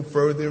we move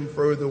further and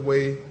further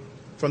away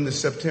from the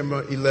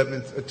September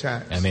 11th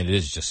attacks. I mean, it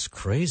is just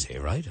crazy,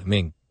 right? I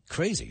mean,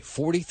 crazy.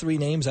 43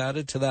 names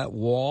added to that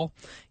wall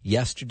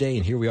yesterday,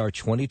 and here we are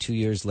 22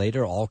 years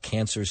later, all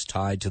cancers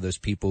tied to those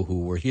people who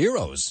were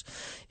heroes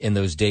in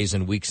those days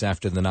and weeks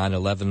after the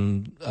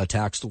 9/11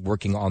 attacks,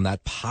 working on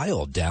that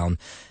pile down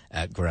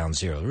at Ground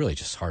Zero. Really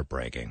just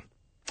heartbreaking.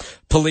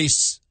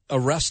 Police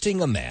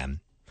arresting a man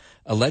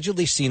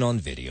allegedly seen on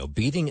video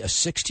beating a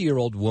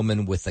 60-year-old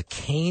woman with a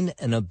cane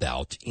and a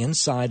belt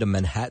inside a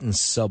Manhattan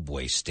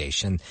subway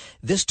station.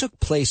 This took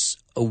place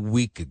a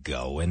week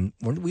ago, and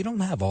we don't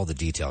have all the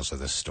details of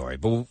this story,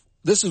 but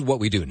this is what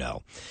we do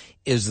know,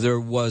 is there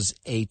was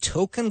a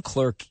token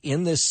clerk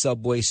in this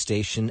subway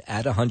station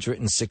at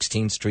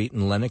 116th Street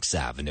and Lenox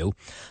Avenue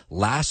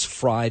last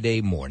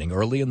Friday morning,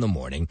 early in the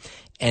morning,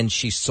 and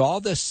she saw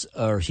this,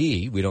 or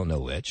he, we don't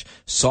know which,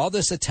 saw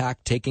this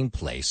attack taking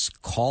place,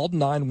 called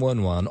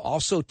 911,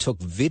 also took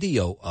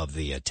video of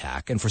the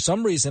attack, and for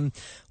some reason,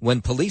 when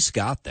police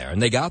got there,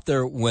 and they got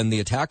there when the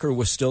attacker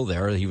was still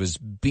there, he was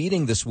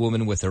beating this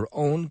woman with her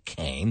own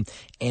cane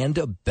and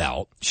a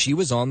belt. She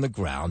was on the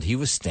ground. He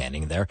was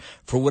standing there.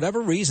 For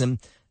whatever reason,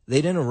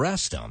 they didn't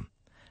arrest him.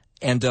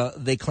 And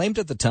they claimed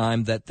at the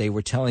time that they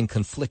were telling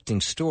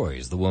conflicting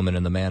stories, the woman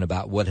and the man,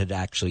 about what had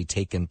actually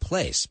taken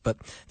place. But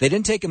they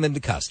didn't take him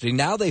into custody.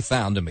 Now they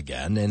found him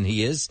again, and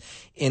he is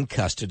in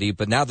custody.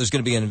 But now there's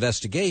going to be an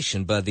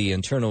investigation by the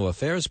Internal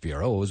Affairs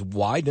Bureau. It was,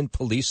 why didn't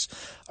police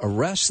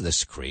arrest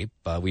this creep?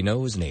 We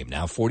know his name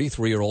now,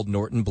 43-year-old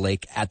Norton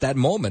Blake, at that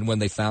moment when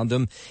they found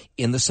him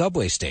in the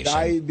subway station.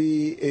 The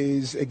IAB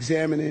is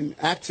examining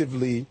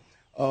actively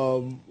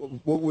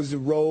what was the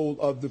role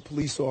of the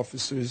police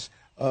officers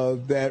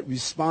that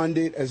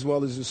responded, as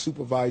well as the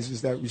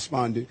supervisors that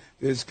responded.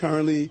 There's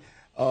currently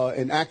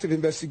an active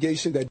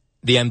investigation that...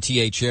 The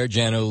MTA chair,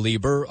 Jano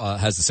Lieber,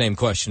 has the same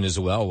question as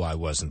well. Why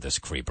wasn't this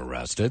creep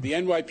arrested? The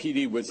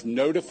NYPD was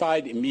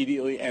notified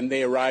immediately, and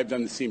they arrived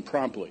on the scene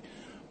promptly.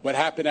 What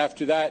happened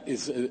after that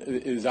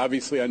is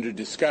obviously under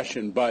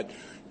discussion, but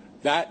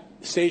that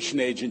station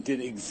agent did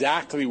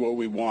exactly what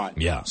we want.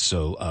 Yeah,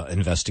 so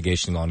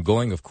investigation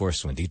ongoing. Of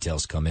course, when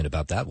details come in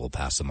about that, we'll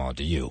pass them on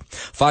to you.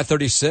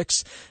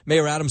 5:36,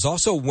 Mayor Adams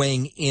also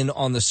weighing in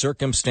on the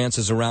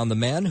circumstances around the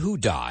man who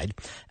died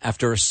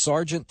after a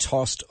sergeant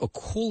tossed a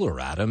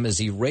cooler at him as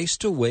he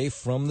raced away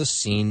from the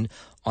scene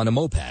on a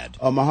moped.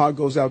 My heart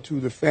goes out to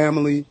the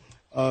family.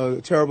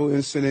 A terrible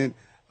incident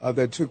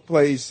that took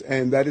place,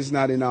 and that is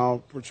not in our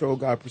patrol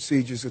guide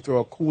procedures to throw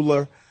a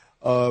cooler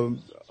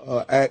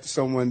at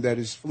someone that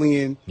is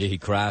fleeing. Yeah, he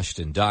crashed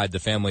and died. The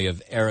family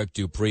of Eric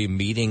Dupree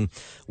meeting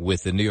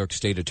with the New York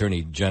State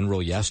Attorney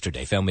General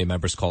yesterday. Family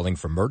members calling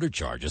for murder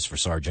charges for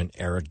Sergeant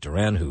Eric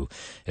Duran, who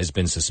has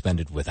been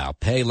suspended without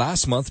pay.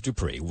 Last month,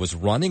 Dupree was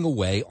running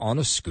away on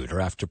a scooter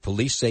after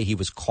police say he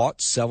was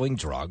caught selling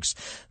drugs.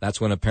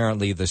 That's when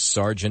apparently the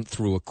sergeant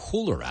threw a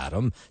cooler at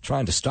him,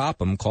 trying to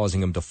stop him,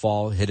 causing him to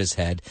fall, hit his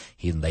head.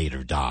 He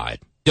later died.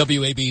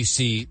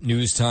 WABC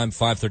News Time,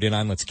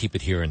 5:39. Let's keep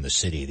it here in the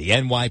city. The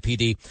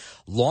NYPD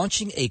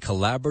launching a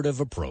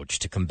collaborative approach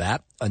to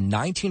combat a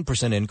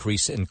 19%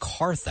 increase in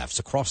car thefts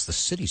across the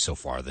city so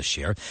far this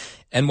year.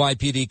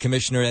 NYPD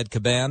Commissioner Ed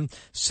Caban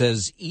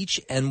says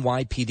each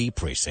NYPD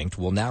precinct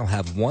will now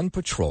have one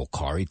patrol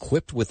car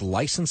equipped with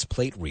license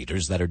plate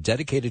readers that are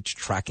dedicated to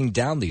tracking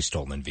down these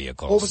stolen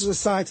vehicles. Officers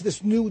assigned to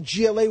this new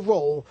GLA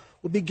role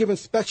will be given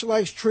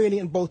specialized training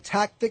in both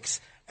tactics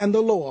and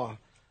the law,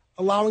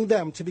 allowing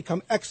them to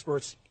become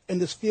experts in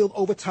this field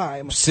over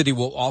time. City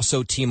will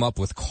also team up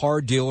with car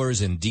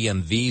dealers and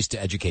DMVs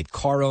to educate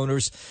car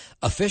owners.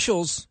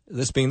 Officials,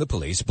 this being the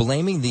police,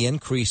 blaming the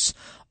increase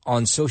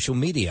on social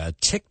media, a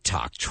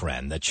TikTok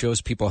trend that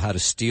shows people how to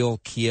steal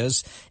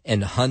Kias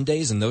and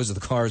Hyundais, and those are the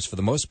cars, for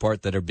the most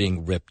part, that are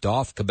being ripped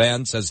off.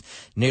 Caban says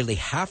nearly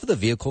half of the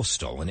vehicles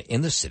stolen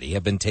in the city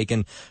have been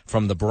taken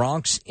from the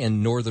Bronx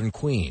and northern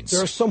Queens.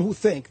 There are some who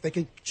think they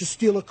can just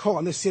steal a car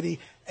in the city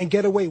and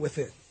get away with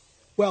it.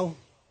 Well,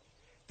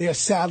 they are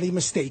sadly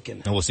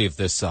mistaken. And we'll see if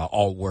this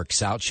all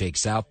works out,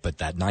 shakes out, but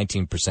that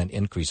 19%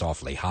 increase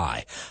awfully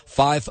high.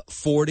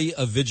 5:40,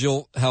 a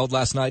vigil held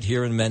last night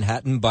here in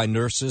Manhattan by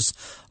nurses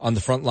on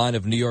the front line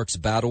of New York's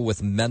battle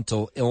with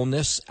mental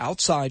illness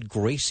outside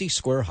Gracie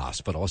Square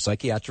Hospital, a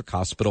psychiatric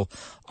hospital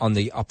on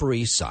the Upper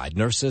East Side.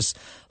 Nurses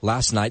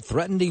last night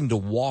threatening to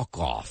walk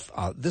off.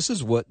 This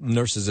is what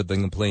nurses have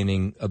been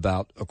complaining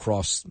about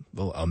across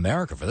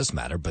America, for this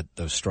matter, but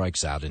those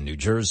strikes out in New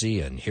Jersey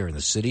and here in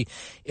the city.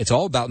 It's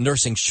all about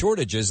nursing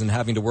shortages and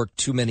having to work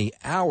too many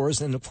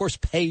hours, and of course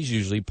pay is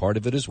usually part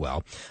of it as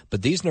well.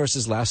 But these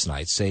nurses last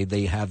night say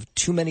they have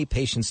too many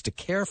patients to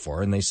care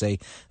for, and they say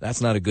that's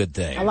not a good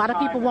thing. A lot of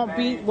people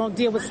won't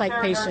deal with psych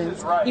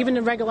patients, even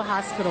in regular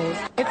hospitals.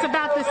 It's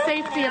about the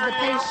safety of the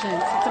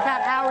patients. It's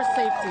about our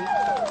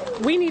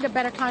safety. We need a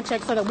better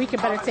contract so that we can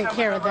better take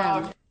care of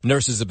them.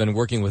 Nurses have been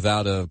working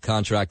without a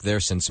contract there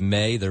since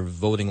May. They're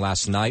voting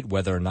last night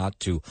whether or not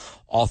to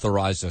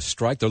authorize a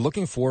strike. They're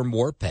looking for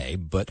more pay,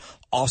 but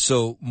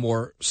also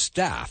more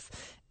staff.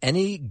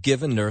 Any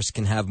given nurse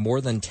can have more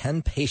than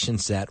 10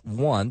 patients at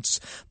once,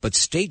 but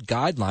state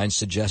guidelines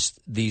suggest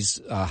these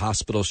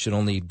hospitals should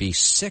only be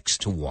 6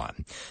 to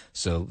 1.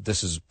 So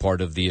this is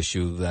part of the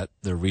issue, that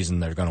the reason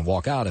they're going to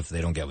walk out if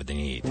they don't get what they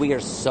need. We are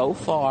so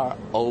far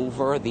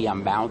over the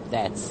amount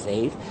that's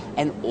safe,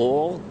 and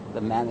all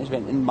the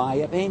management, in my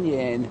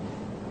opinion,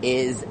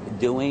 is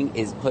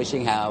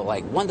pushing how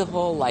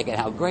wonderful, and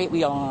how great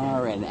we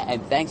are,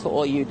 and thanks for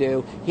all you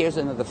do. Here's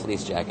another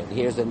fleece jacket.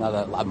 Here's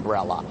another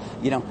umbrella.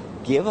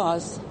 Give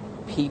us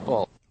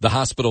people. The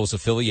hospital is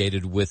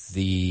affiliated with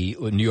the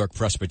New York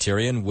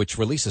Presbyterian, which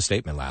released a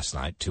statement last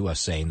night to us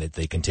saying that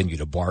they continue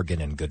to bargain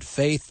in good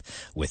faith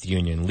with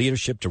union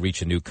leadership to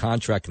reach a new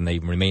contract, and they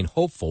remain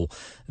hopeful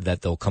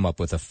that they'll come up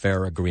with a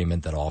fair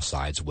agreement that all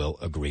sides will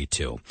agree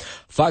to.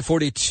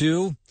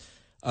 5:42.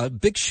 A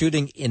big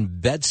shooting in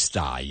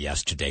Bed-Stuy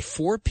yesterday.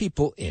 4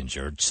 people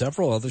injured,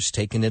 several others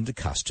taken into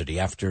custody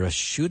after a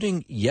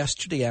shooting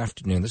yesterday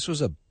afternoon. This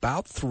was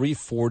about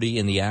 3:40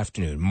 in the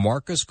afternoon,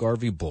 Marcus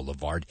Garvey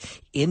Boulevard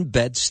in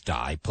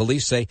Bed-Stuy.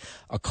 Police say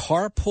a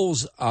car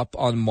pulls up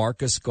on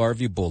Marcus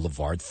Garvey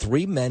Boulevard.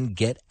 3 men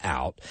get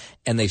out,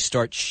 and they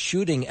start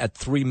shooting at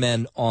 3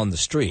 men on the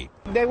street.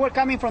 They were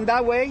coming from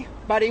that way,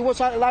 but it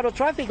was a lot of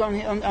traffic on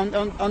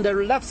the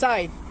left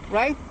side,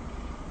 right?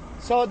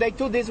 So they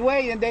took this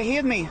way and they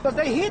hit me. Because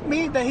they hit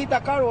me, they hit the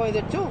car over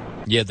there too.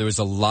 Yeah, there was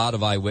a lot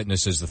of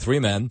eyewitnesses. The 3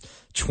 men,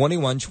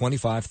 21,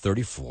 25,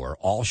 34,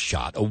 all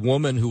shot. A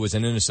woman who was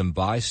an innocent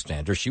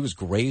bystander, she was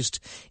grazed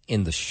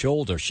in the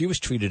shoulder. She was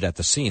treated at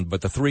the scene. But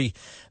the 3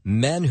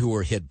 men who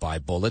were hit by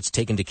bullets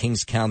taken to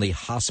Kings County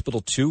Hospital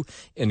 2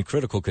 in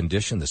critical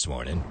condition this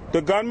morning.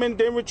 The gunman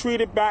then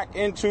retreated back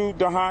into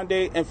the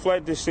Hyundai and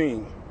fled the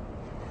scene.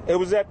 It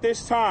was at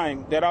this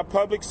time that our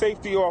public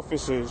safety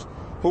officers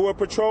who were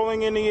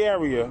patrolling in the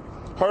area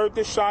heard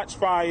the shots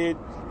fired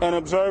and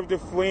observed the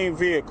fleeing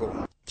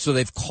vehicle. So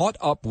they've caught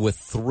up with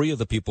 3 of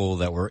the people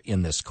that were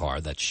in this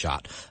car that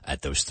shot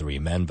at those 3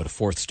 men, but a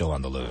 4th still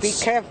on the loose.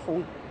 Be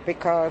careful,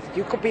 because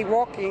you could be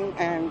walking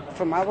and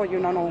tomorrow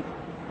you don't know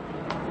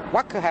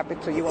what could happen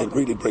to you. It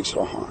really breaks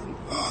our heart.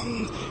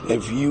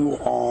 If you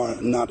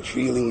are not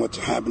feeling what's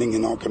happening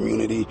in our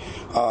community,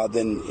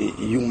 then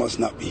you must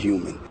not be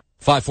human.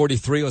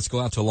 5:43, let's go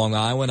out to Long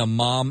Island. A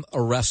mom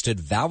arrested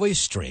Valley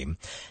Stream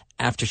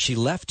after she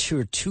left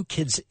her 2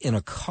 kids in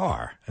a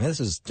car. And this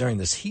is during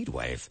this heat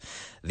wave.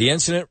 The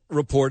incident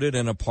reported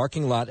in a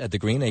parking lot at the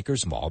Green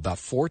Acres Mall about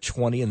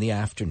 4:20 in the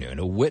afternoon.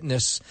 A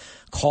witness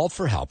called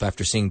for help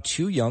after seeing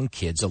 2 young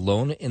kids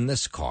alone in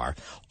this car.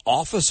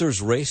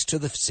 Officers raced to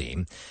the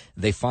scene.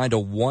 They find a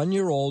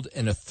 1-year-old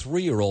and a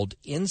 3-year-old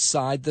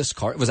inside this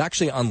car. It was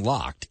actually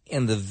unlocked,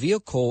 and the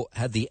vehicle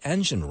had the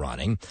engine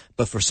running,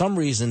 but for some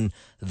reason,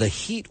 the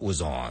heat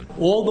was on.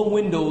 All the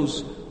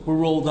windows were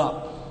rolled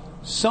up.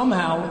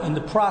 Somehow, in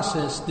the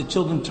process, the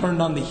children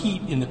turned on the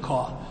heat in the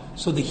car.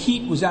 So the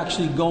heat was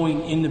actually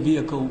going in the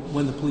vehicle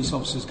when the police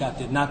officers got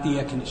there, not the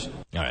air conditioner.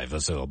 All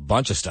right, so a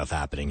bunch of stuff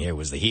happening here.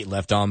 Was the heat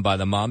left on by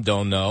the mom?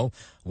 Don't know.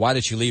 Why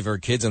did she leave her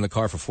kids in the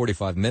car for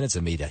 45 minutes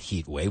amid a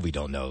heat wave? We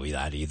don't know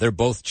that either.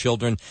 Both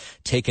children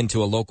taken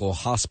to a local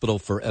hospital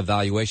for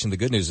evaluation. The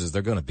good news is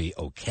they're going to be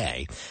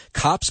okay.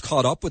 Cops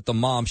caught up with the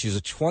mom. She's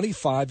a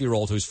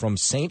 25-year-old who's from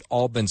St.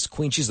 Albans,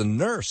 Queens. She's a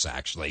nurse,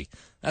 actually.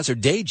 That's her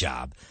day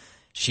job.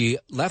 She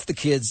left the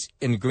kids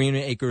in Green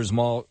Acres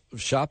Mall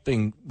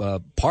shopping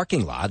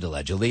parking lot,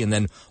 allegedly, and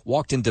then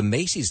walked into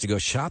Macy's to go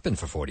shopping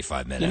for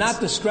 45 minutes. You're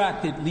not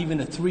distracted leaving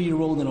a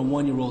 3-year-old and a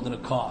 1-year-old in a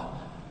car.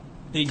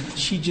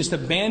 She just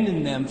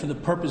abandoned them for the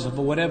purpose of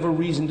whatever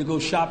reason to go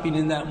shopping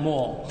in that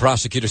mall.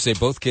 Prosecutors say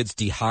both kids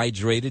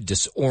dehydrated,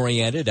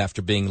 disoriented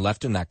after being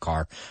left in that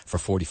car for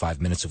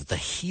 45 minutes with the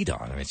heat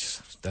on. I mean, it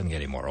just doesn't get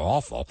any more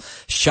awful.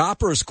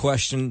 Shoppers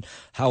question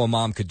how a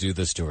mom could do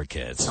this to her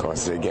kids.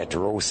 Because they get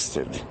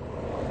roasted.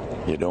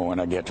 You don't want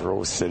to get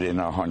roasted in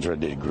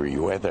 100-degree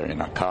weather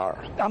in a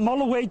car. I'm all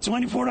the way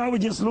 24 hours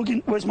just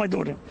looking, where's my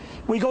daughter?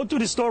 We go to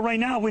the store right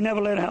now, we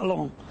never let her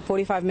alone.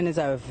 45 minutes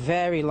are a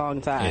very long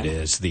time. It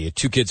is. The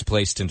 2 kids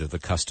placed into the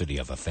custody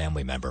of a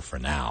family member for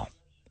now.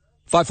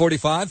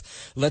 5:45,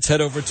 let's head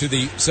over to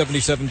the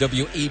 77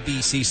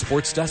 WABC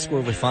Sports Desk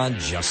where we find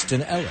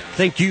Justin Elliott.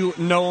 Thank you,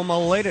 Noam.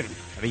 Laden.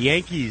 The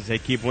Yankees, they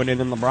keep winning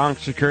in the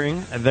Bronx,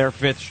 securing their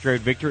 5th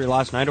straight victory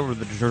last night over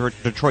the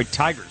Detroit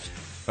Tigers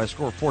by a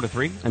score of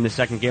 4-3 in the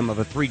second game of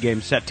a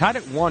 3-game set. Tied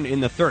at 1 in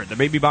the third. The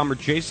baby bomber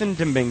Jason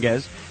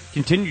Dominguez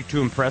continued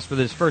to impress with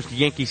his first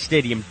Yankee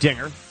Stadium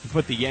dinger to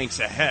put the Yanks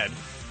ahead.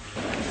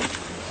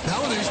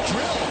 Now it is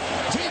drilled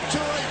deep to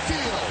right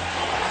field.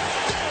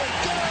 There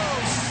it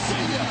goes.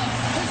 See ya.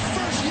 His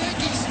first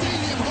Yankee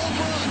Stadium home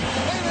run.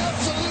 An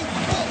absolute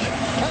bullet.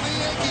 And the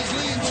Yankees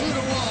lead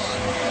 2-1.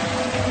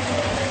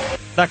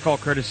 That call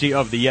courtesy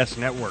of the Yes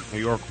Network. New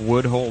York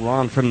would hold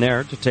on from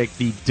there to take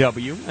the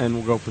W and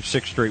will go for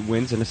 6 straight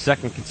wins and a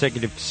second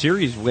consecutive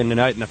series win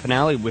tonight in the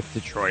finale with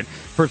Detroit.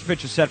 First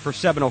pitch is set for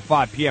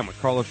 7:05 p.m. with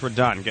Carlos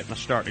Rodon getting a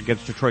start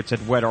against Detroit's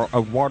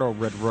Eduardo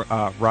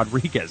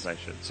Rodriguez, I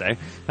should say.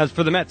 As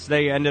for the Mets,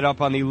 they ended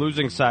up on the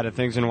losing side of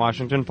things in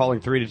Washington,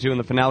 falling 3-2 in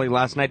the finale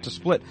last night to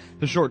split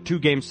the short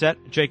 2-game set.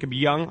 Jacob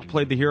Young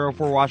played the hero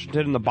for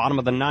Washington in the bottom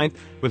of the 9th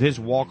with his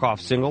walk-off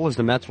single, as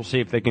the Mets will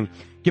see if they can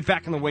get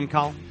back in the win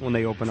column when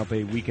they open up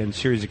a weekend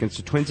series against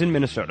the Twins in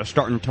Minnesota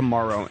starting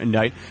tomorrow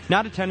night.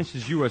 Now to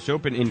tennis's U.S.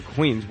 Open in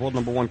Queens. World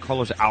number 1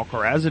 Carlos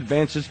Alcaraz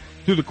advances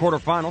through the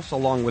quarterfinals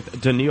along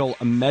with Daniil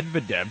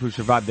Medvedev, who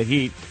survived the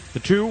heat. The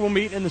two will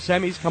meet in the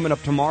semis coming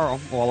up tomorrow,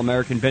 while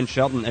American Ben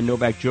Shelton and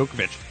Novak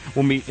Djokovic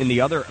will meet in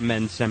the other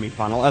men's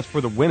semifinal. As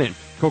for the women,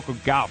 Coco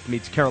Gauff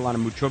meets Carolina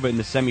Muchova in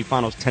the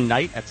semifinals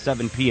tonight at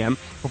 7 p.m.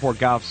 before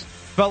Gauff's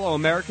fellow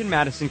American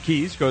Madison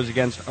Keys goes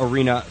against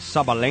Aryna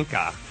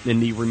Sabalenka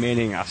in the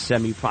remaining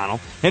semifinal.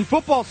 And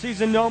football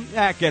season, no,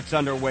 that gets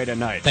underway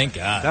tonight. Thank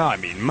God. Oh, I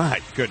mean, my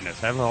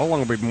goodness. How long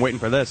have we been waiting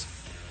for this?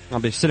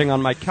 I'll be sitting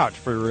on my couch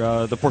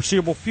for the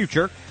foreseeable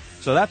future.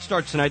 So that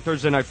starts tonight,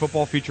 Thursday Night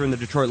Football, featuring the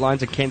Detroit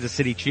Lions and Kansas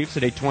City Chiefs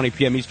at 8:20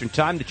 p.m. Eastern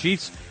Time. The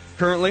Chiefs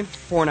currently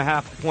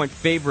 4.5-point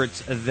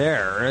favorites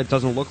there. It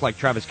doesn't look like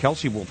Travis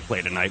Kelce will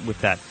play tonight with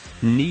that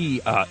knee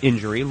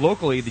injury.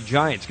 Locally, the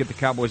Giants get the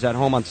Cowboys at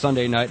home on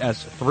Sunday night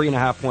as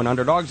 3.5-point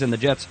underdogs, and the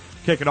Jets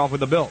kick it off with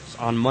the Bills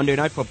on Monday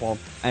Night Football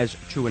as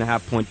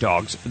 2.5-point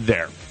dogs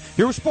there.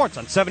 Here with sports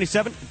on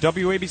 77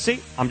 WABC.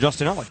 I'm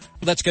Justin Elliott.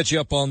 Let's get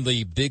you up on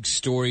the big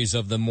stories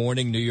of the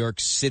morning. New York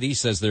City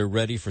says they're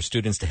ready for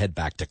students to head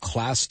back to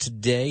class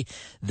today.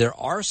 There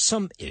are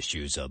some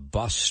issues. A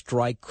bus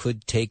strike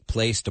could take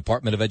place.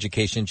 Department of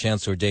Education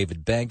Chancellor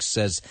David Banks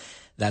says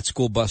that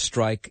school bus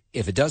strike,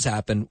 if it does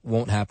happen,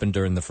 won't happen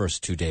during the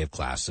first 2 days of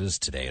classes,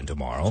 today and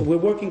tomorrow. So we're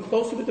working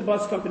closely with the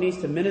bus companies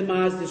to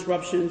minimize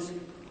disruptions,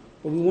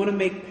 but we want to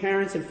make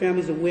parents and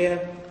families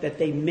aware that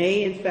they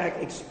may, in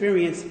fact,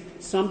 experience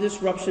some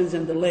disruptions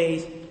and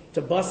delays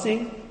to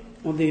busing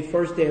on the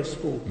first day of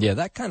school. Yeah,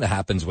 that kind of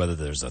happens whether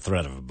there's a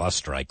threat of a bus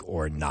strike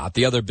or not.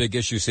 The other big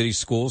issue, city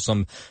schools,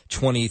 some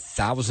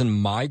 20,000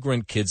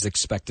 migrant kids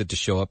expected to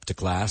show up to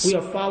class. We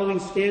are following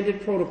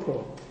standard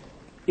protocol,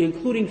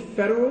 including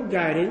federal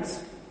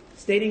guidance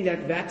stating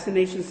that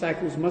vaccination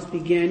cycles must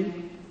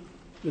begin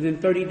within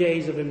 30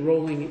 days of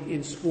enrolling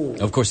in school.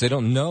 Of course, they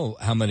don't know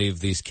how many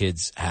of these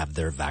kids have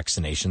their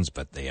vaccinations,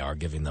 but they are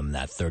giving them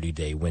that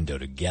 30-day window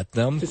to get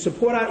them. To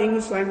support our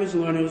English language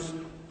learners,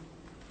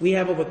 we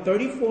have over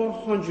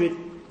 3,400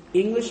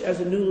 English as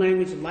a new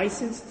language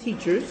licensed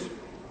teachers,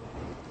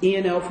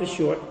 ENL for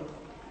short,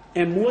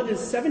 and more than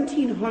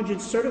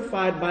 1,700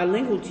 certified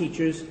bilingual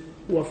teachers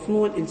who are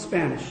fluent in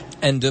Spanish.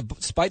 And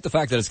despite the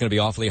fact that it's going to be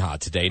awfully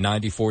hot today,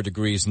 94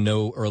 degrees,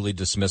 no early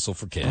dismissal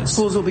for kids.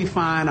 Schools will be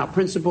fine. Our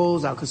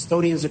principals, our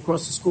custodians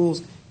across the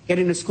schools,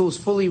 getting the schools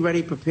fully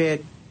ready,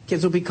 prepared.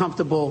 Kids will be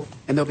comfortable,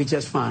 and they'll be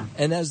just fine.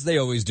 And as they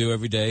always do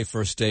every day,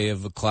 first day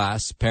of a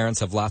class,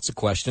 parents have lots of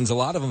questions. A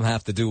lot of them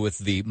have to do with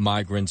the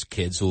migrant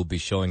kids who will be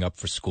showing up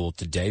for school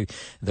today.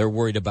 They're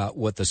worried about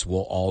what this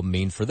will all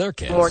mean for their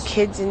kids. More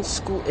kids in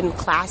school, in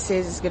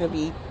classes, is going to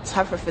be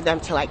tougher for them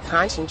to,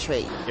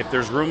 concentrate. If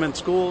there's room in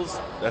schools,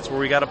 that's where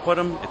we got to put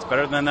them. It's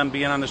better than them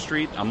being on the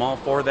street. I'm all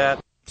for that.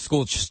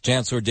 School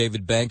Chancellor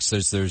David Banks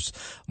says there's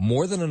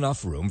more than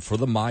enough room for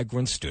the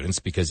migrant students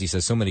because he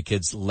says so many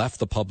kids left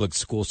the public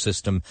school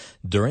system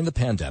during the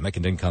pandemic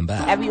and didn't come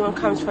back. Everyone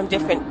comes from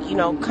different,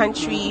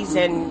 countries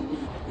and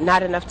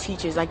not enough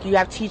teachers. You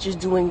have teachers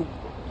doing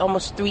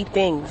almost 3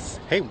 things.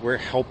 Hey, we're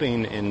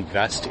helping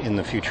invest in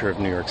the future of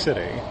New York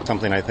City,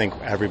 something I think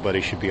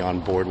everybody should be on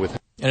board with.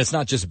 And it's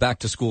not just back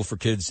to school for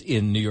kids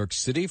in New York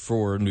City,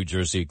 for New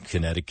Jersey,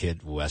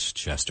 Connecticut,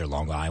 Westchester,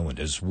 Long Island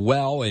as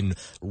well. In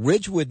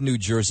Ridgewood, New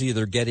Jersey,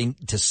 they're getting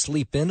to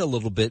sleep in a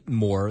little bit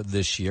more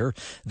this year.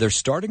 They're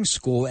starting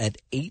school at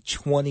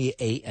 8:20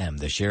 a.m.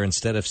 this year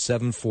instead of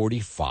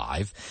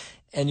 7:45.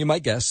 And you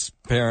might guess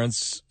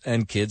parents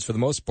and kids, for the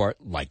most part,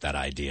 like that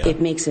idea.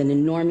 It makes an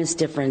enormous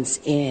difference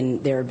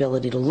in their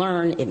ability to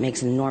learn. It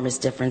makes an enormous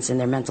difference in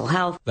their mental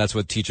health. That's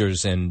what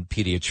teachers and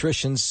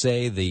pediatricians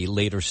say. The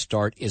later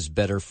start is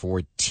better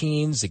for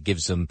teens. It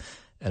gives them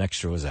an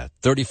extra,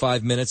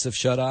 35 minutes of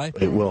shut-eye?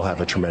 It will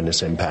have a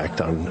tremendous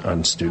impact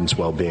on students'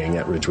 well-being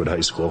at Ridgewood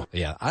High School.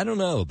 Yeah, I don't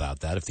know about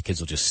that, if the kids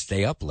will just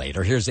stay up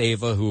later. Here's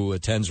Ava, who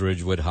attends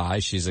Ridgewood High.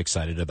 She's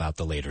excited about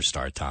the later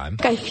start time.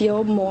 I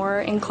feel more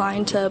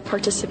inclined to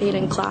participate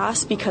in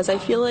class because I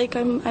feel like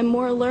I'm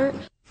more alert.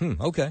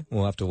 Okay.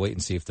 We'll have to wait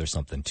and see if there's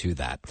something to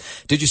that.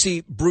 Did you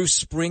see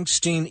Bruce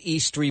Springsteen E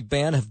Street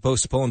Band have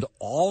postponed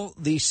all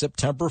the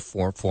September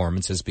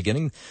performances,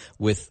 beginning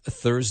with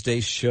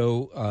Thursday's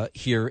show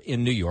here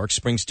in New York?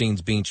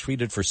 Springsteen's being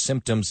treated for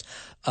symptoms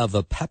of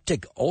a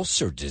peptic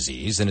ulcer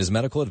disease, and his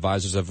medical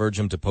advisors have urged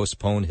him to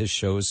postpone his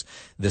shows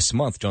this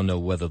month. Don't know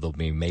whether they'll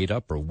be made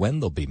up or when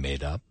they'll be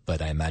made up,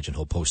 but I imagine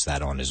he'll post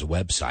that on his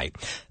website.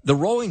 The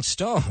Rolling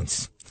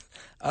Stones,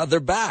 they're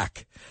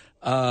back.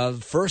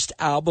 First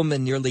album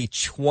in nearly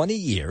 20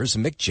 years.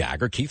 Mick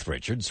Jagger, Keith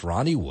Richards,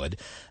 Ronnie Wood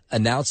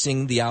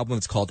announcing the album.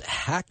 It's called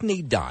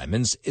Hackney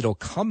Diamonds. It'll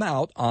come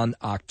out on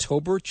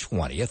October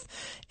 20th,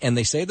 and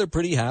they say they're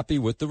pretty happy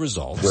with the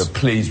results. We're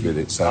pleased with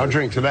it, so I'll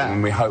drink to that.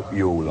 And we hope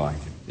you all like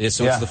it.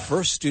 So it's the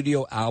first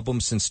studio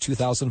album since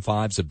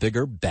 2005's A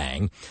Bigger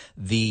Bang.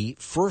 The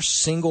first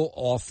single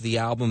off the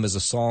album is a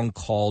song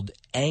called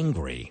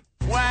Angry.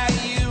 Why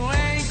you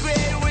angry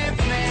with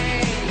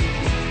me?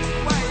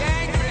 Why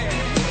angry?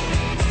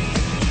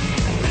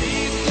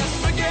 Please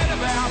just forget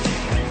about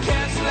it.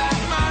 Cancel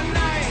out my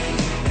name.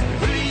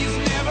 Please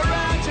never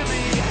write to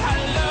me. I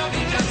love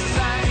you just the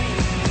same.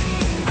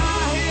 I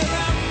hear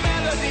a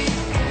melody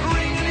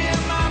ringing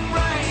in my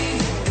brain.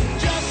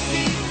 Just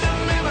keep the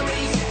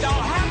memories.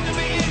 Don't have to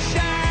be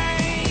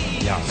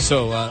ashamed. Yeah,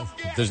 so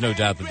there's no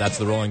doubt that that's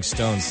the Rolling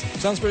Stones.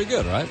 Sounds pretty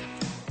good, right?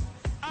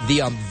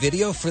 The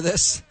video for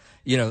this,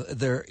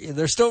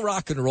 they're still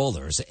rock and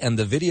rollers, and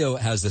the video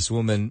has this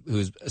woman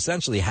who's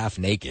essentially half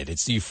naked.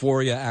 It's the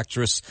Euphoria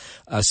actress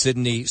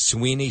Sydney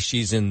Sweeney.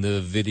 She's in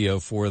the video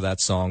for that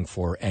song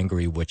for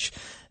Angry, which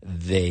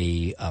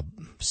they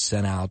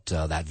sent out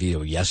that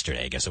video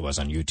yesterday. I guess it was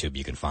on YouTube.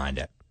 You can find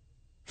it.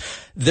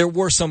 There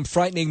were some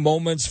frightening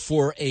moments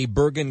for a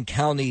Bergen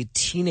County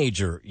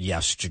teenager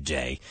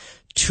yesterday.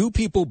 2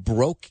 people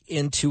broke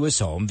into his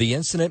home. The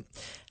incident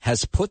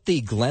has put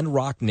the Glen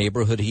Rock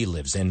neighborhood he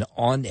lives in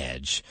on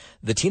edge.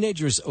 The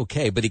teenager's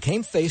okay, but he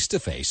came face to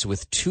face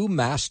with 2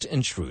 masked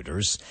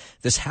intruders.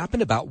 This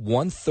happened about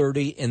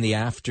 1:30 in the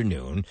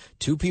afternoon.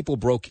 2 people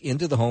broke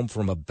into the home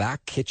from a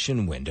back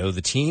kitchen window.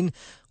 The teen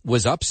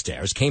was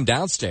upstairs, came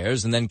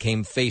downstairs, and then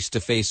came face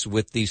to face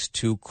with these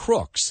 2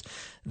 crooks.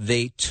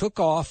 They took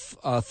off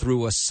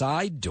through a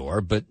side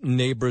door, but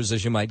neighbors,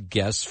 as you might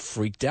guess,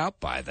 freaked out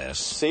by this.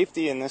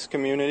 Safety in this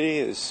community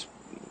is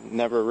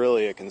never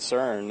really a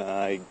concern.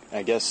 I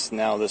guess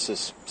now this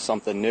is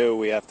something new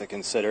we have to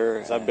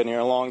consider. I've been here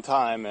a long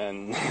time,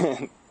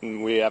 and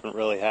we haven't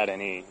really had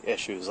any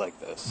issues like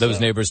this. Those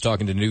neighbors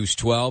talking to News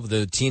 12.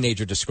 The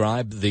teenager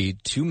described the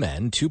 2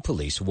 men, 2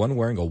 police, one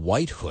wearing a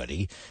white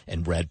hoodie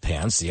and red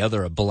pants, the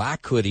other a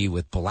black hoodie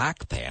with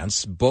black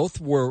pants. Both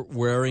were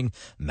wearing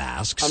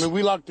masks. I mean,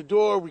 we lock the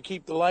door, we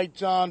keep the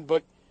lights on,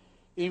 but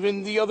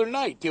even the other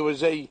night there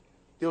was a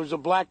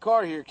black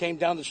car here, came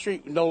down the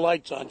street with no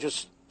lights on,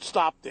 just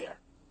stopped there.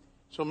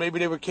 So maybe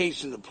they were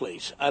casing the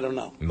place. I don't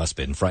know. It must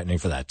have been frightening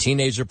for that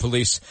teenager.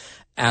 Police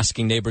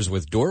asking neighbors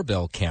with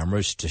doorbell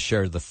cameras to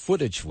share the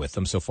footage with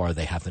them. So far,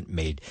 they haven't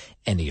made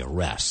any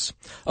arrests.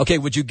 Okay,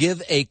 would you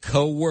give a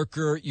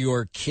coworker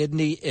your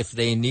kidney if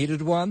they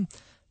needed one?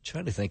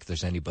 Trying to think if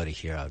there's anybody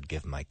here I would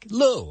give my...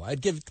 Lou,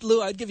 I'd give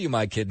you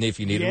my kidney if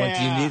you needed one.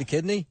 Do you need a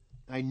kidney?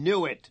 I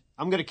knew it.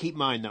 I'm going to keep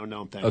mine, though,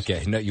 Noam, thanks.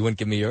 Okay, no, you wouldn't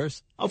give me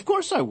yours? Of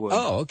course I would.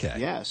 Oh, okay.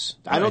 Yes.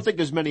 All I don't right. think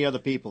there's many other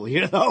people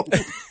here, though.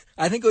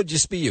 I think it would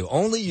just be you.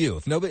 Only you.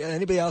 If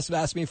anybody else would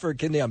ask me for a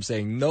kidney, I'm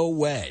saying no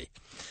way.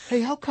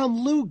 Hey, how come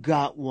Lou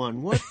got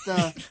one? What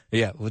the?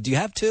 Yeah, well, do you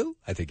have two?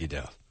 I think you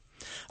do.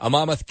 A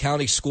Monmouth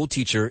County school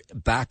teacher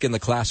back in the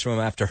classroom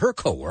after her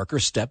coworker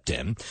stepped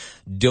in,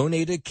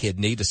 donated a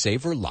kidney to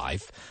save her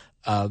life.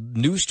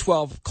 News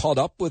 12 caught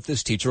up with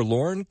this teacher,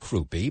 Lauren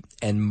Krupe,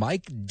 and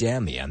Mike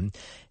Damian,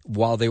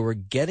 while they were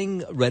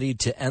getting ready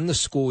to end the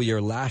school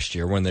year last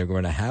year when they were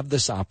going to have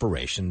this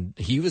operation.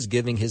 He was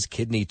giving his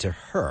kidney to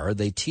her.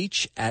 They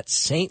teach at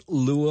St.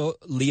 Leo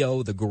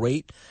the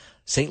Great,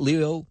 St.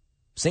 Leo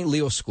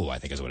School, I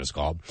think is what it's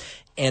called.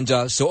 And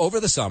so over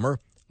the summer,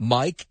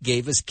 Mike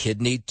gave his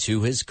kidney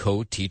to his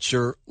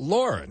co-teacher,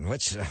 Lauren,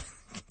 which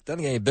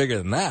doesn't get any bigger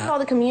than that. Well,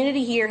 the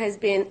community here has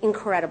been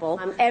incredible.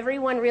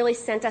 Everyone really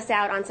sent us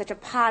out on such a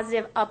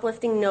positive,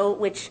 uplifting note,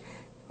 which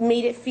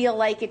made it feel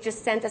like it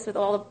just sent us with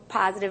all the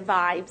positive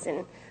vibes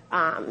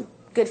and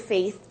good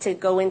faith to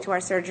go into our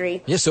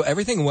surgery. Yeah, so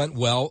everything went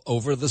well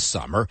over the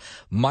summer.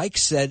 Mike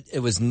said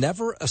it was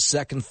never a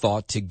second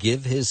thought to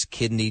give his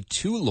kidney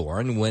to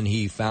Lauren when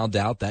he found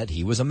out that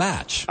he was a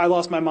match. I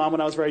lost my mom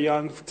when I was very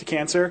young to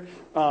cancer,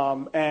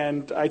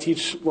 and I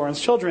teach Lauren's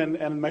children,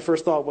 and my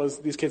first thought was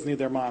these kids need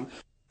their mom.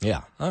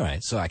 Yeah, all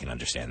right, so I can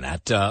understand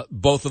that.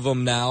 Both of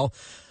them now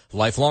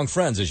lifelong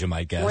friends, as you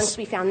might guess. Once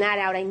we found that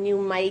out, I knew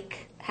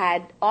Mike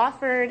had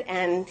offered,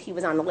 and he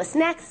was on the list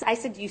next. I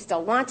said, do you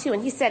still want to?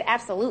 And he said,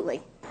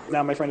 absolutely.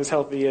 Now my friend is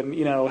healthy and,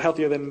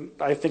 healthier than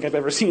I think I've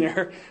ever seen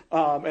her.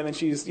 And then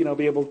she's,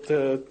 be able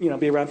to,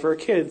 be around for her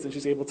kids, and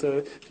she's able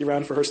to be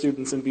around for her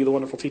students and be the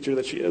wonderful teacher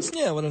that she is.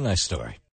 Yeah, what a nice story.